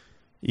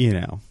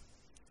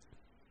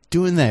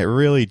 doing that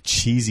really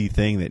cheesy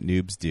thing that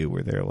noobs do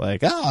where they're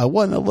like, I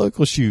won a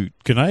local shoot.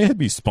 Can I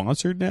be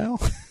sponsored now?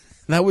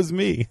 That was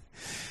me.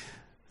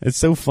 It's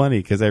so funny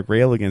because I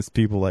rail against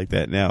people like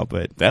that now,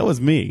 but that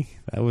was me.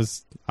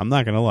 I'm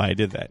not going to lie, I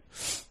did that.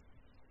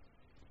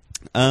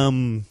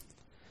 Let's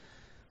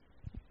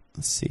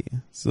see.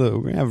 So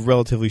we're going to have a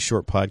relatively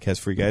short podcast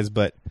for you guys,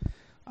 but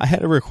I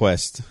had a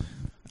request.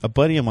 A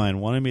buddy of mine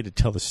wanted me to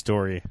tell the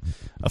story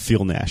of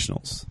Field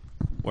Nationals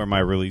where my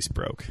release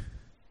broke.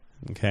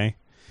 Okay?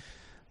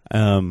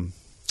 You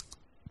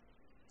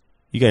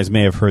guys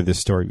may have heard this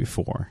story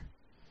before.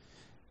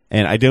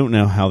 And I don't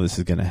know how this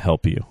is going to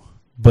help you,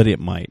 but it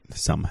might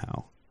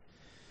somehow.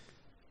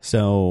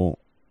 So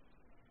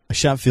I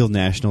shot Field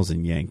Nationals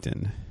in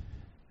Yankton.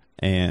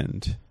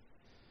 And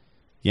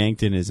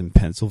Yankton is in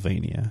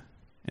Pennsylvania.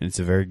 And it's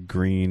a very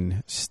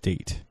green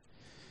state.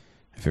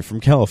 If you're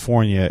from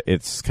California,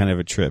 it's kind of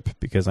a trip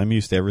because I'm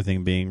used to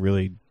everything being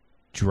really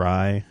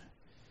dry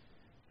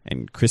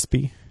and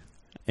crispy.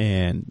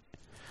 And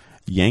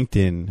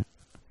Yankton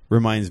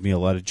reminds me a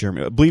lot of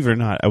Germany. Believe it or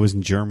not, I was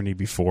in Germany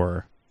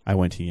before I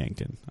went to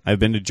Yankton. I've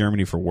been to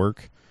Germany for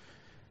work,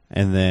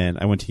 and then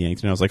I went to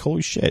Yankton. And I was like,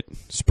 holy shit,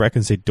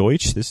 sprechen Sie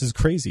Deutsch? This is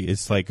crazy.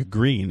 It's like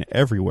green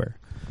everywhere.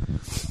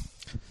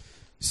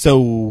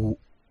 So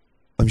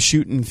I'm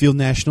shooting Field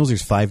Nationals.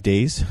 There's 5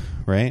 days,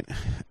 right?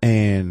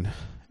 And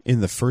in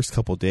the first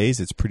couple days,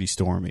 it's pretty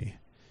stormy.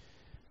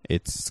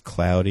 It's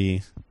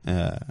cloudy.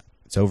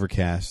 It's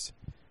overcast.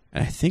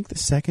 And I think the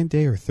second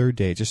day or third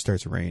day, it just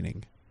starts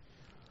raining.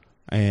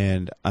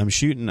 And I'm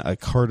shooting a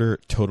Carter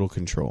Total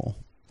Control.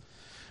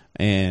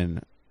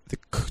 And the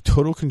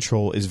Total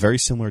Control is very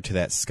similar to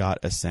that Scott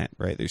Ascent,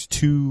 right? There's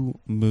 2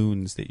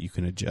 moons that you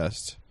can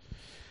adjust.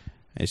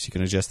 And so you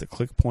can adjust the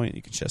click point,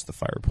 you can adjust the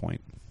fire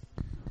point.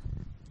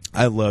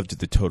 I loved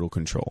the Total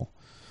Control.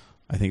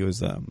 I think it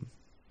was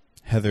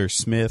Heather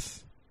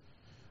Smith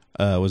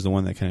was the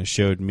one that kind of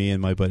showed me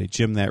and my buddy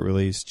Jim that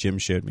release. Jim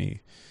showed me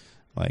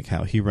like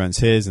how he runs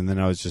his, and then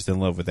I was just in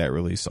love with that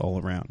release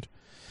all around.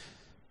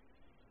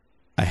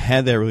 I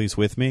had that release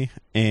with me,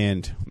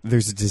 and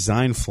there's a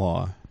design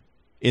flaw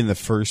in the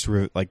first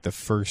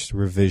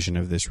revision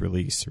of this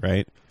release,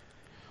 right?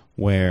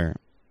 Where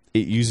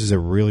it uses a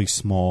really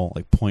small,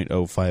 like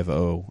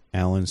 0.050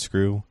 Allen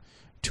screw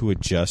to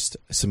adjust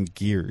some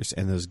gears,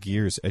 and those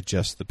gears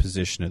adjust the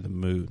position of the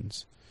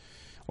moons.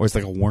 Or it's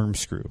like a worm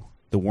screw.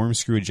 The worm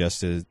screw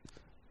adjusted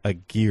a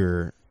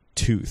gear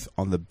tooth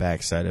on the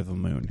backside of a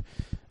moon.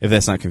 If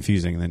that's not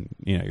confusing, then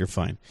you're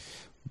fine.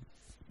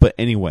 But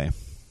anyway,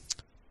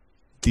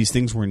 these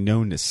things were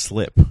known to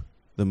slip.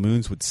 The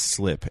moons would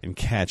slip and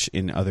catch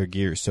in other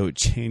gears, so it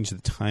changed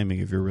the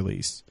timing of your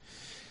release.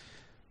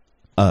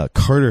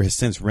 Carter has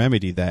since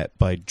remedied that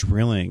by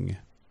drilling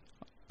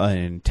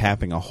and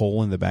tapping a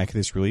hole in the back of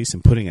this release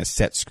and putting a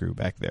set screw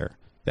back there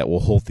that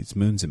will hold these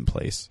moons in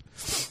place.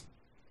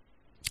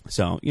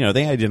 So,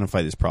 they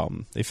identified this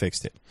problem. They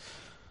fixed it.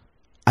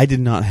 I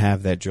did not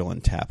have that drill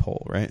and tap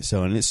hole, right?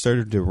 So, when it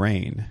started to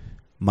rain,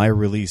 my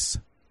release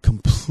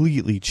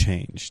completely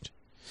changed.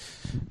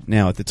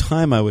 Now, at the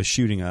time I was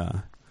shooting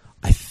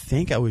I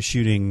think I was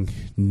shooting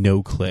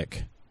no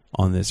click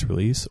on this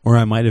release, or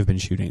I might have been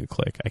shooting a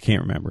click. I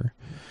can't remember.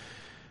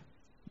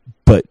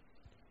 But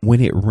when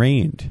it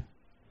rained,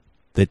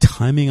 the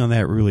timing on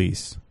that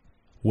release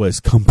was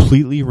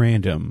completely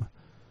random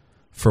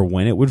for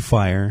when it would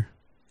fire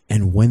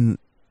and when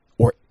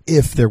or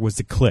if there was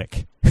a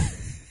click.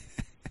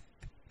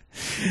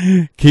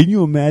 Can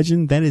you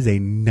imagine? That is a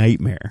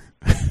nightmare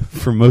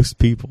for most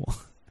people.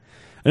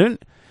 To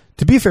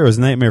be fair, it was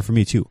a nightmare for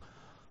me too.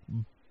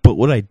 But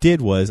what I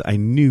did was I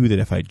knew that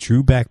if I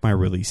drew back my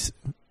release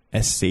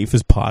as safe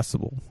as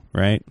possible,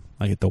 right?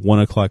 Like at the 1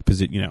 o'clock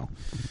position,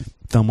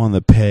 thumb on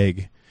the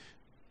peg,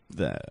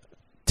 the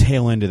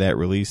tail end of that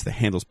release, the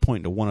handle's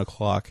pointing to 1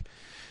 o'clock,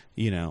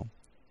 when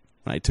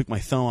I took my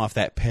thumb off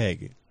that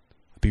peg,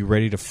 I'd be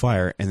ready to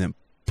fire and then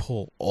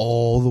pull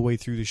all the way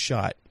through the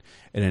shot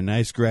in a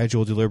nice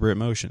gradual deliberate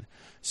motion.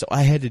 So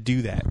I had to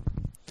do that.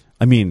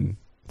 I mean,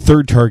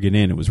 third target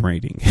in, it was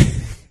raining.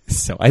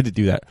 So I had to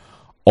do that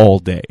all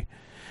day.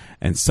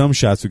 And some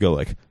shots would go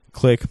like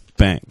click,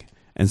 bang.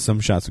 And some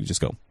shots would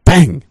just go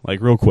bang,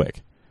 like real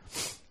quick.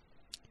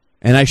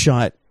 And I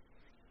shot,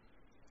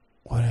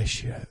 what did I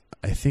shoot?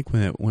 I think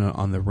when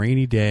on the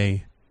rainy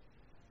day,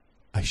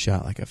 I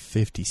shot like a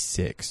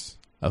 56,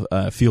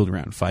 a field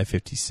round,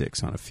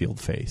 5.56 on a field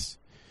face.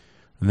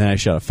 And then I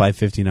shot a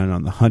 5.59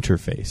 on the hunter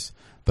face.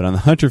 But on the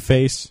hunter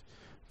face,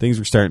 things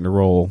were starting to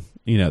roll.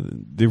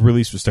 The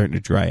release was starting to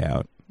dry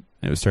out.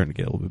 And it was starting to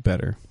get a little bit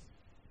better.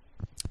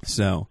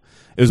 So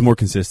it was more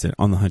consistent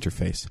on the hunter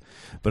face.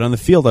 But on the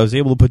field, I was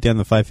able to put down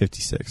the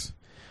 5.56.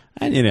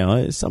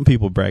 And, some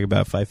people brag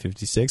about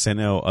 5.56. I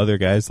know other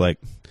guys like,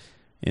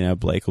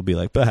 Blake will be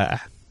like, bah,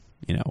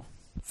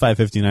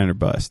 5.59 or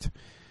bust.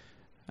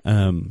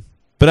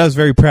 But I was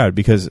very proud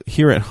because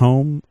here at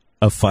home,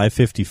 a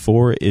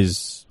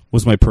 5.54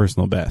 was my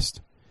personal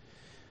best.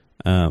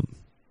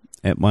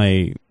 At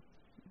my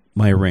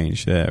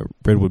range,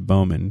 Redwood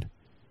Bowman,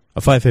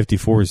 a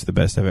 5.54 is the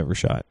best I've ever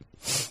shot.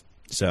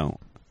 So,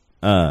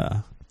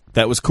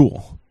 that was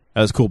cool.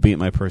 That was cool beating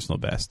my personal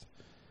best.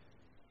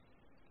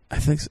 I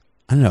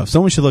don't know.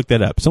 Someone should look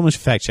that up. Someone should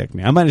fact check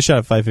me. I might have shot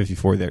a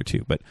 5.54 there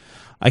too, but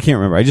I can't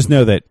remember. I just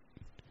know that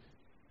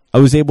I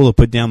was able to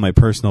put down my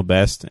personal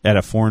best at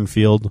a foreign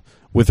field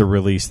with a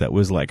release that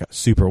was like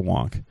super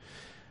wonk.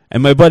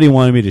 And my buddy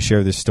wanted me to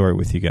share this story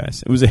with you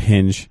guys. It was a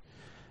hinge,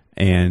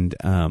 and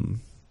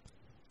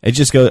it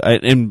just goes.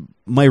 And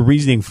my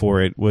reasoning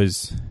for it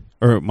was,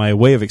 or my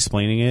way of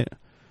explaining it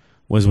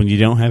was, when you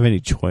don't have any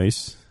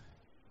choice,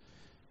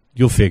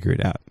 you'll figure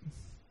it out.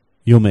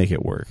 You'll make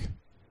it work.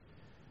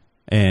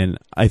 And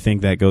I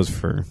think that goes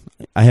for,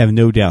 I have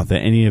no doubt that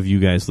any of you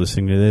guys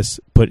listening to this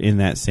put in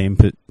that same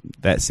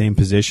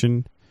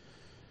position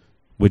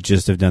would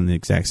just have done the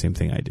exact same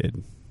thing I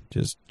did.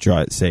 Just draw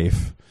it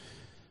safe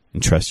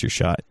and trust your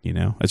shot,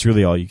 That's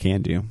really all you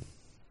can do.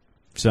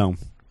 So,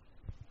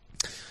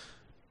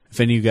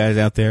 if any of you guys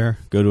out there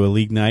go to a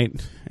league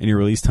night and your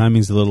release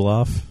timing's a little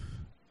off,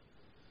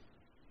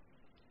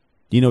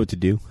 you know what to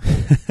do.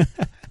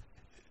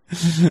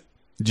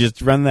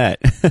 Just run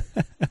that.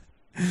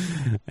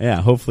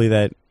 Yeah, hopefully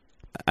that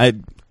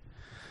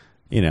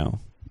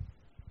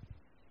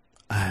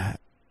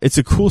it's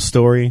a cool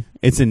story.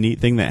 It's a neat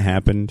thing that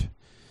happened.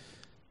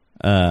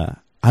 I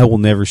will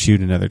never shoot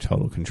another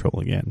Total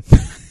Control again.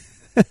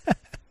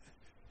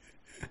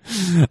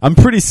 I'm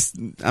pretty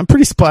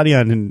spotty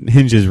on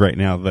hinges right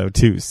now though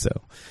too, so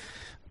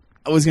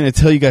I was going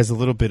to tell you guys a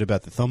little bit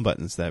about the thumb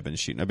buttons that I've been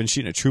shooting. I've been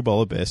shooting a True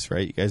Ball Abyss,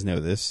 right? You guys know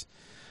this.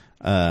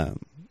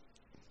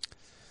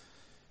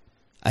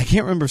 I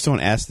can't remember if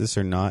someone asked this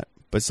or not,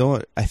 but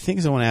I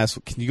think someone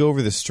asked, can you go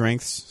over the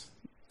strengths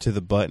to the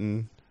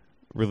button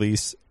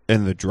release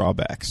and the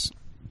drawbacks?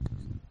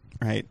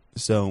 Right?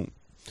 So,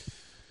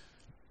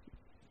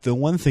 the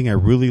one thing I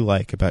really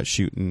like about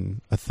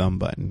shooting a thumb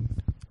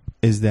button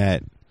is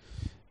that,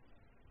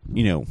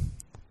 when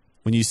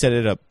you set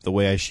it up the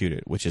way I shoot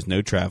it, which is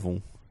no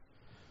travel,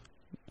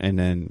 and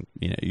then,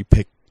 you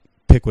pick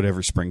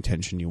whatever spring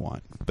tension you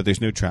want, but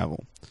there's no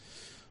travel.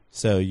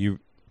 So you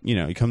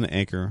come to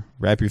anchor,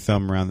 wrap your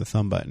thumb around the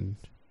thumb button,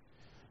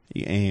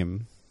 You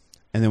aim,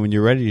 and then when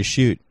you're ready to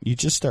shoot, you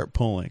just start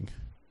pulling.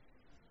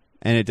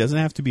 And it doesn't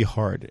have to be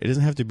hard. It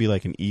doesn't have to be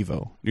like an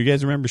Evo. You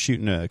guys remember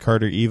shooting a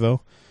Carter Evo?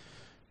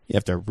 You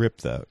have to rip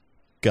the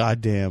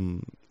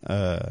goddamn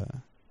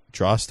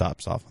draw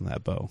stops off on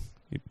that bow.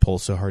 You pull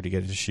so hard to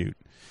get it to shoot.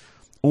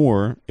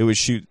 Or it would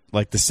shoot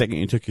like the second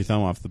you took your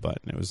thumb off the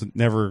button. It was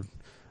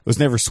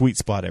never sweet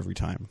spot every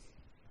time.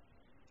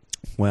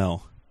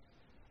 Well,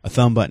 a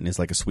thumb button is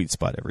like a sweet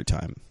spot every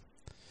time.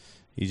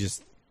 You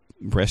just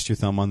rest your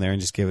thumb on there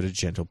and just give it a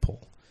gentle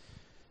pull.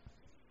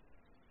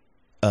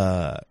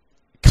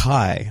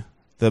 Kai,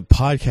 the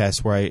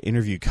podcast where I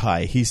interview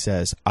Kai, he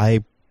says,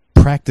 I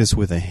practice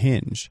with a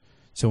hinge.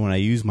 So when I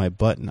use my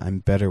button, I'm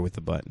better with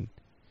the button.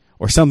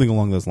 Or something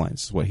along those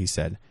lines is what he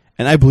said.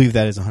 And I believe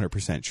that is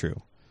 100%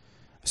 true.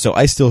 So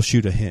I still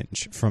shoot a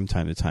hinge from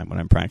time to time when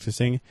I'm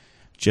practicing,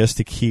 just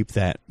to keep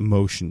that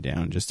motion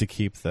down, just to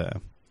keep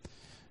the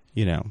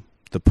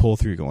pull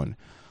through going.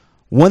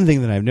 One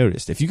thing that I've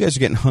noticed, if you guys are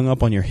getting hung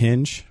up on your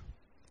hinge,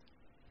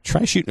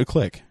 try shooting a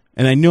click.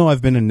 And I know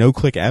I've been a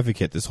no-click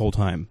advocate this whole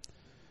time,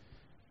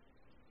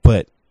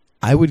 but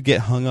I would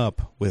get hung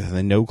up with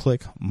a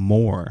no-click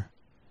more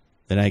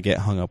than I get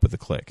hung up with a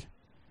click.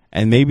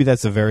 And maybe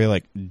that's a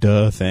very,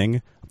 duh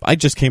thing. I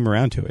just came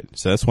around to it,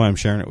 so that's why I'm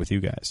sharing it with you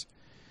guys.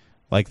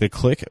 Like, the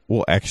click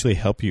will actually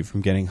help you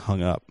from getting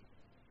hung up,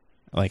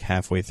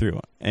 halfway through.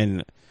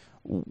 And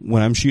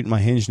when I'm shooting my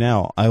hinge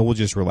now, I will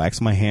just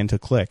relax my hand to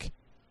click,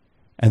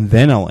 and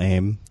then I'll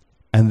aim,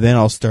 and then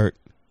I'll start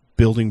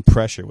building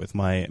pressure with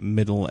my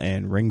middle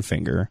and ring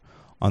finger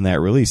on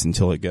that release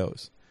until it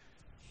goes.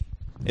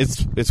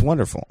 It's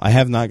wonderful. I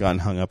have not gotten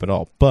hung up at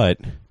all, but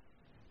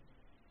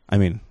I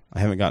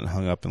haven't gotten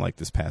hung up in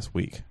this past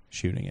week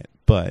shooting it,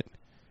 but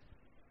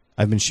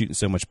I've been shooting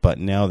so much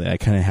button now that I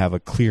kind of have a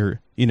clear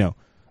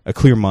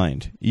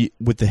mind.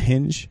 With the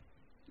hinge,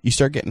 you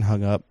start getting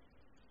hung up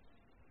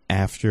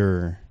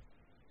after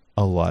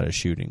a lot of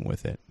shooting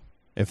with it,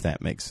 if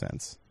that makes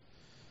sense.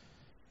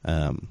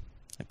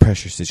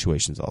 Pressure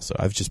situations also.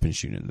 I've just been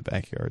shooting in the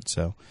backyard,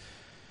 so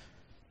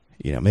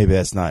maybe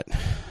that's not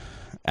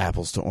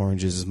apples to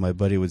oranges, as my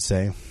buddy would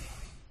say.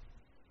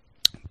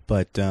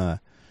 But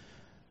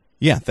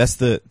yeah, that's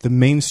the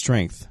main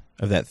strength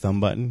of that thumb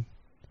button,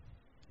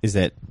 is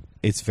that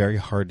it's very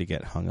hard to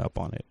get hung up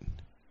on it.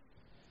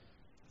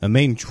 The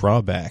main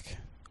drawback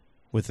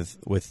with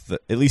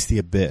at least the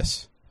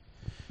Abyss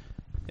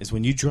is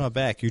when you draw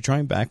back, you're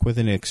drawing back with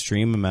an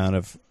extreme amount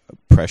of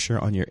pressure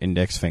on your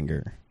index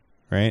finger,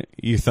 right?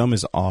 Your thumb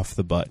is off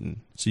the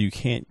button, so you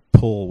can't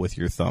pull with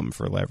your thumb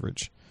for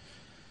leverage.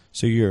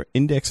 So your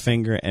index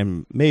finger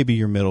and maybe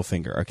your middle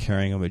finger are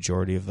carrying a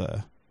majority of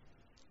the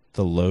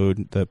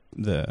load,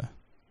 the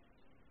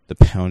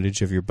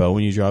poundage of your bow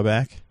when you draw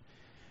back.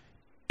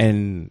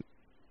 And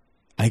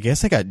I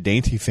guess I got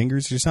dainty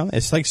fingers or something.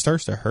 It's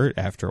starts to hurt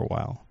after a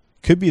while.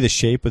 Could be the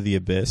shape of the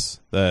Abyss,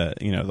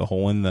 the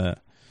hole in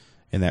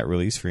that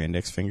release for your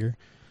index finger.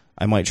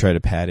 I might try to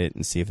pat it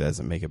and see if that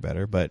doesn't make it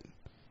better, but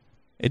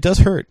it does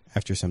hurt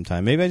after some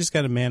time. Maybe I just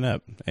got to man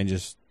up and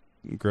just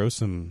grow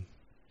some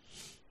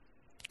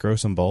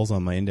balls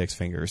on my index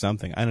finger or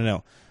something. I don't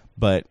know,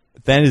 but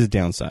that is a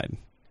downside.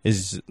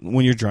 Is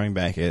when you're drawing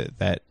back,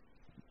 that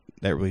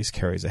release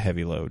carries a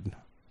heavy load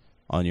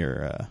on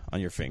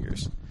your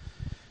fingers.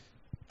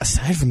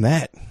 Aside from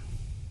that,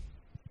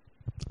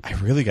 I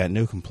really got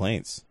no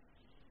complaints.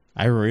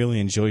 I really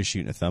enjoy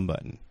shooting a thumb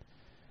button,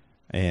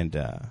 and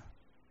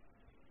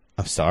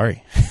I'm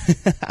sorry.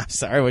 I'm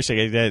sorry. I wish I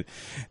could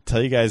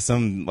tell you guys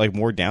some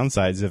more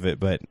downsides of it,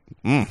 but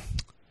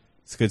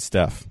it's good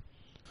stuff.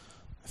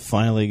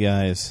 Finally,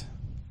 guys,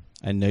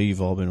 I know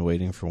you've all been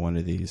waiting for one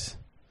of these.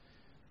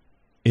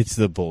 It's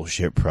the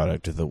bullshit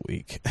product of the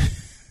week.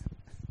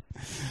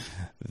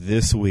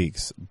 This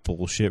week's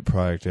bullshit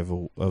product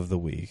of the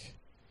week.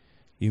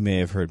 You may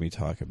have heard me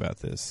talk about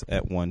this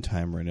at one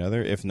time or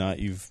another. If not,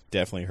 you've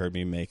definitely heard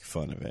me make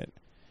fun of it.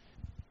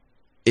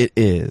 It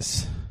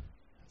is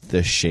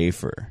the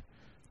Schaefer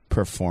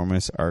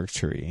Performance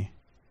Archery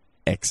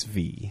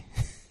XV.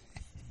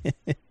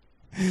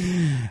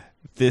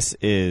 This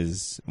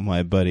is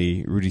my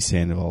buddy Rudy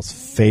Sandoval's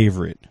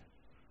favorite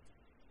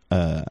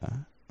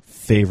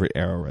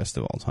arrow rest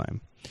of all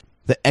time.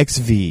 The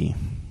XV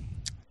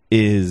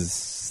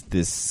is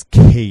this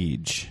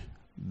cage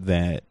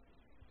that,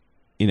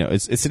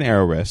 it's an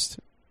arrow rest.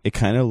 It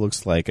kind of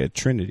looks like a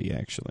Trinity,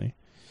 actually.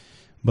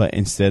 But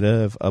instead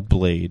of a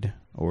blade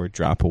or a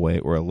drop away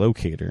or a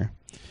locator,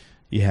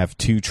 you have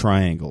two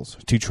triangular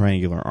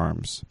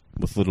arms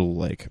with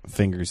little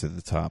fingers at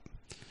the top.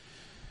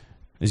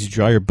 As you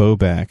draw your bow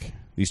back,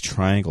 these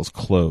triangles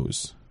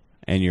close,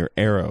 and your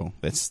arrow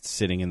that's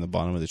sitting in the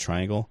bottom of the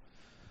triangle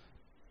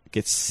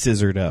gets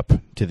scissored up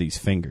to these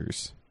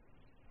fingers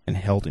and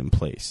held in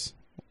place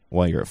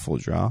while you're at full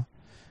draw.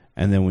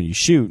 And then when you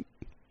shoot,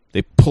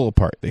 they pull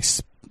apart. They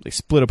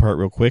split apart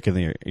real quick, and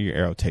then your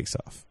arrow takes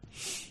off.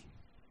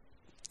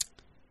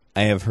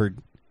 I have heard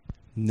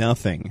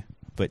nothing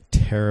but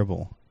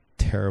terrible,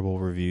 terrible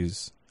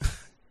reviews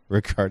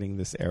regarding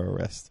this arrow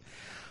rest.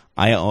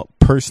 I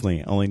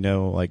personally only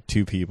know like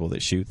 2 people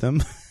that shoot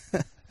them.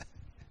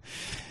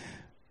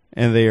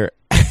 And they are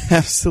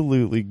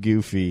absolutely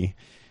goofy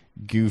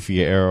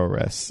arrow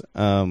rests.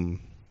 Can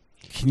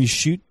you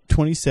shoot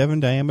 27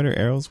 diameter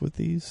arrows with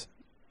these?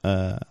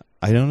 I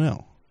don't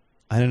know.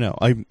 I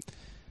don't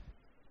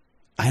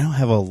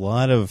have a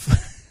lot of...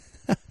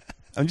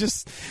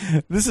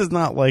 this is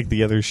not like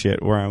the other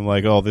shit where I'm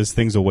like, oh, this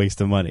thing's a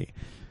waste of money.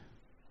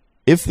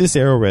 If this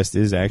arrow rest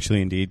is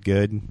actually indeed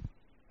good,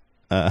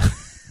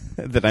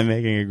 that I'm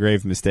making a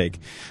grave mistake.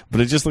 But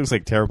it just looks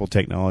like terrible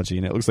technology,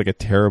 and it looks like a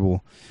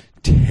terrible,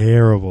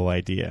 terrible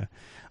idea.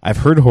 I've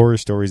heard horror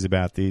stories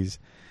about these.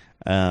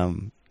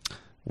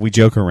 We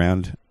joke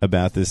around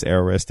about this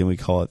arrow rest, and we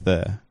call it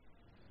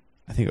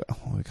what do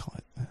we call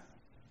it?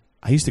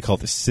 I used to call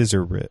it the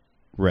scissor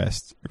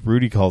rest.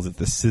 Rudy calls it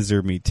the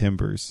scissor me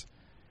timbers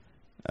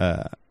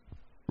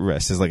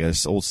rest. Is like an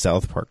old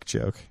South Park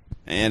joke.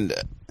 And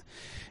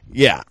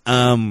yeah,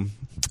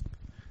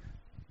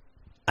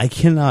 I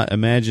cannot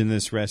imagine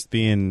this rest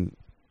being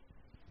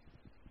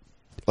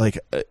like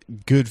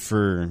good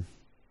for,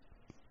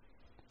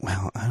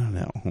 well, I don't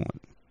know. Hold on.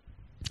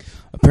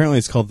 Apparently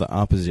it's called the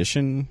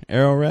opposition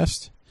arrow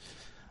rest.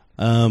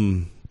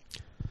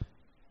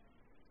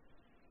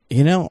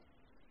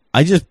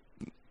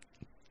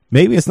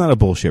 Maybe it's not a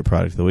bullshit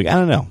product of the week. I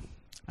don't know.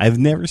 I've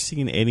never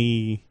seen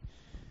any,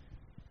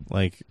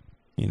 I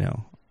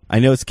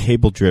know it's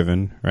cable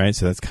driven, right?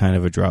 So that's kind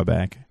of a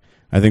drawback.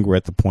 I think we're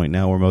at the point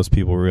now where most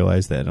people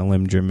realize that a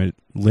limb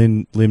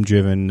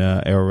driven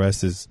arrow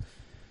rest is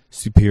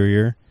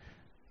superior,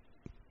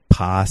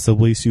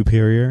 possibly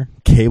superior.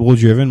 Cable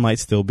driven might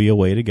still be a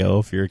way to go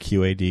if you're a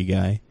QAD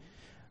guy.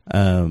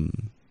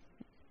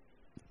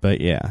 But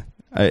yeah,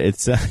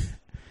 it's a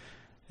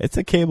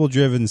cable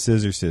driven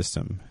scissor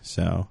system,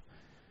 so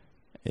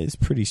it's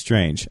pretty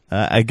strange.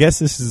 I guess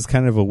this is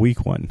kind of a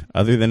weak one,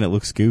 other than it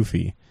looks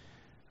goofy.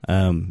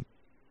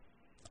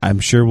 I'm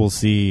sure we'll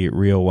see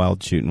Real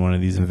Wild shooting one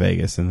of these in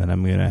Vegas, and then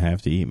I'm going to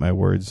have to eat my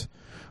words.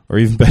 Or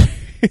even better,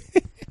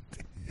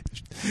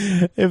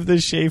 if the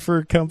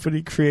Schaefer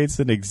company creates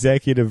an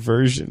executive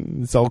version,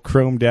 it's all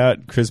chromed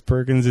out, Chris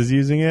Perkins is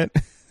using it,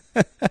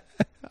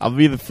 I'll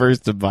be the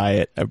first to buy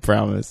it, I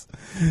promise.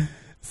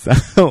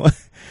 So,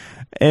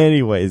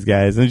 anyways,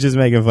 guys, I'm just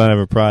making fun of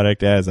a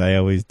product, as I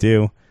always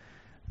do.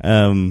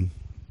 Thank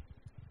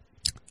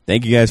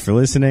you guys for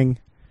listening.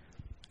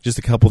 Just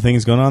a couple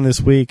things going on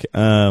this week.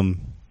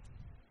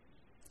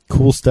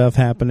 Cool stuff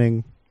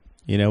happening.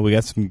 We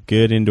got some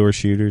good indoor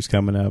shooters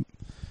coming up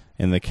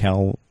in the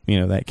Cal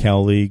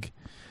League.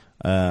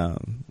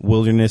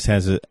 Wilderness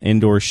has an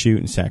indoor shoot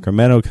in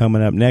Sacramento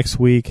coming up next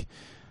week.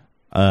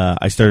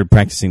 I started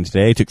practicing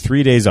today. I took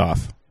 3 days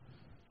off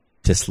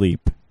to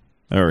sleep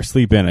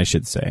in, I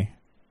should say,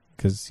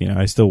 because,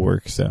 I still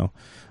work. So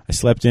I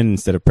slept in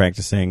instead of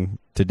practicing.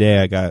 Today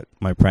I got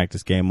my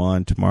practice game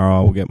on. Tomorrow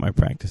I will get my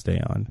practice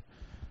game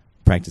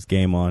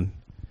on.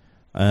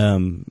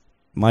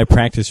 My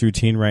practice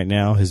routine right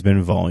now has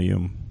been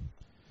volume.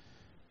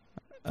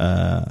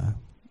 I'm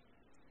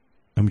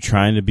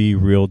trying to be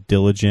real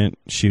diligent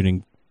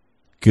shooting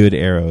good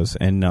arrows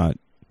and not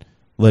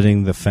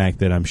letting the fact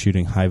that I'm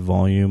shooting high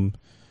volume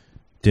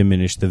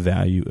diminish the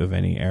value of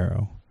any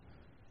arrow.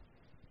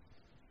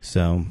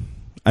 So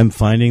I'm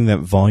finding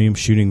that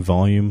shooting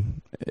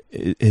volume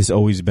has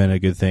always been a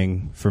good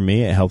thing for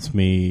me. It helps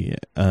me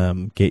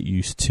get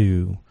used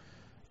to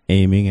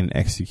aiming and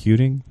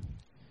executing.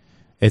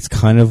 It's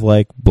kind of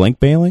like blank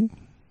bailing,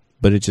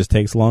 but it just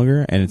takes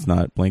longer, and it's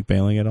not blank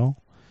bailing at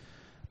all.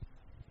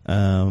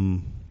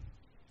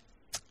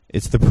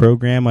 It's the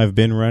program I've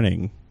been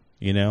running.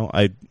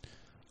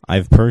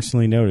 I've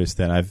personally noticed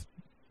that I've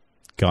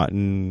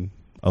gotten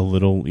a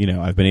little,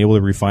 I've been able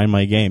to refine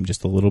my game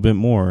just a little bit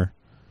more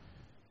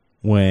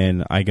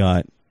when I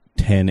got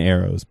 10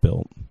 arrows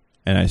built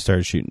and I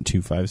started shooting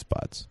 2.5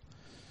 spots.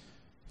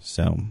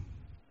 So,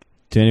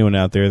 to anyone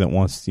out there that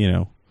wants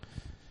to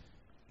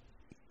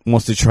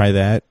try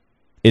that,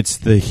 it's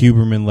the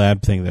Huberman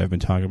Lab thing that I've been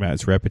talking about.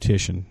 It's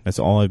repetition. That's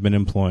all I've been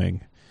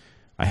employing.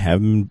 I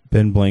haven't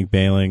been blank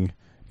bailing.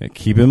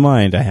 Keep in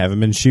mind, I haven't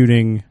been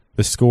shooting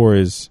the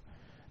scores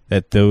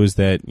that those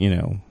that,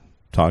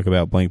 talk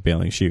about blank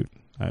bailing shoot.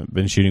 I've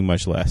been shooting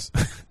much less.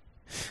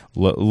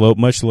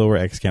 Much lower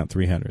X count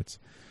 300s.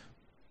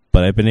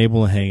 But I've been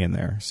able to hang in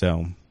there.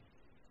 So,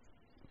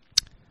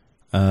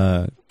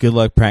 good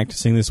luck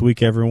practicing this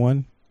week,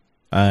 everyone.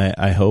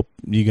 I hope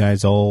you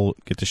guys all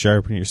get to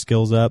sharpen your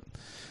skills up.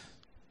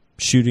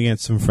 Shooting at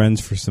some friends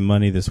for some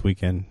money this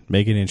weekend.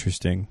 Make it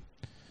interesting.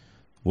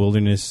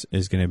 Wilderness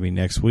is going to be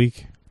next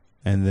week.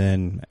 And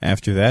then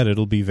after that,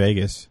 it'll be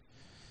Vegas.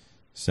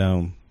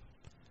 So,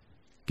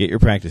 get your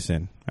practice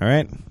in. All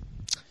right?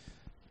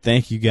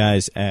 Thank you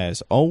guys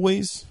as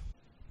always.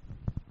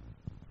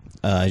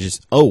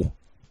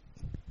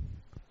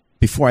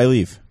 Before I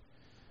leave,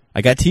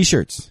 I got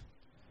t-shirts.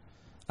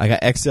 I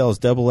got XLs,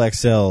 double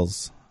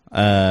XLs,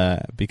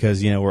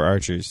 because, we're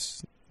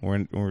archers.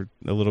 We're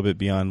a little bit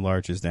beyond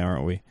larges now,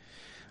 aren't we?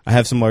 I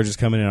have some larges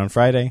coming in on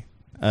Friday.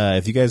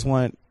 If you guys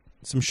want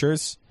some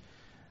shirts,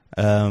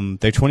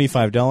 They're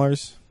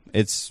 $25.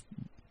 It's,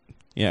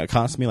 it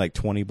costs me like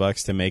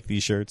 $20 to make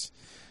these shirts.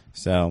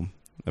 So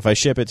if I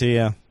ship it to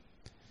you,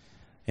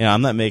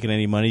 I'm not making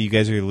any money. You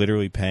guys are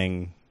literally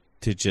paying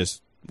to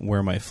just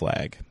wear my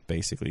flag,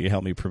 basically. You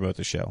help me promote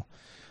the show.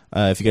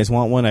 If you guys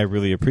want one, I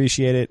really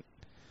appreciate it.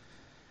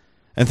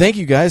 And thank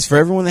you guys for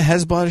everyone that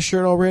has bought a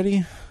shirt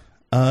already.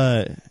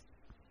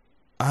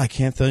 I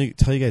can't tell you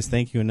guys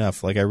thank you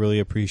enough. Like, I really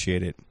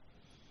appreciate it.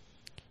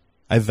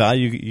 I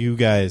value you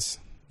guys.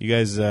 You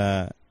guys,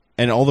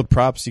 and all the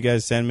props you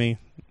guys send me,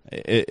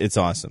 it's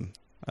awesome.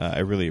 I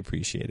really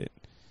appreciate it.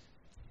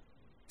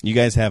 You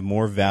guys have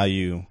more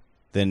value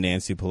than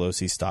Nancy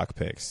Pelosi stock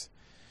picks.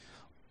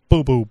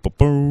 Boo, boo, boo,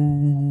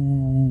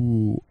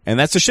 boo. And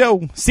that's the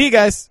show. See you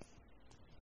guys.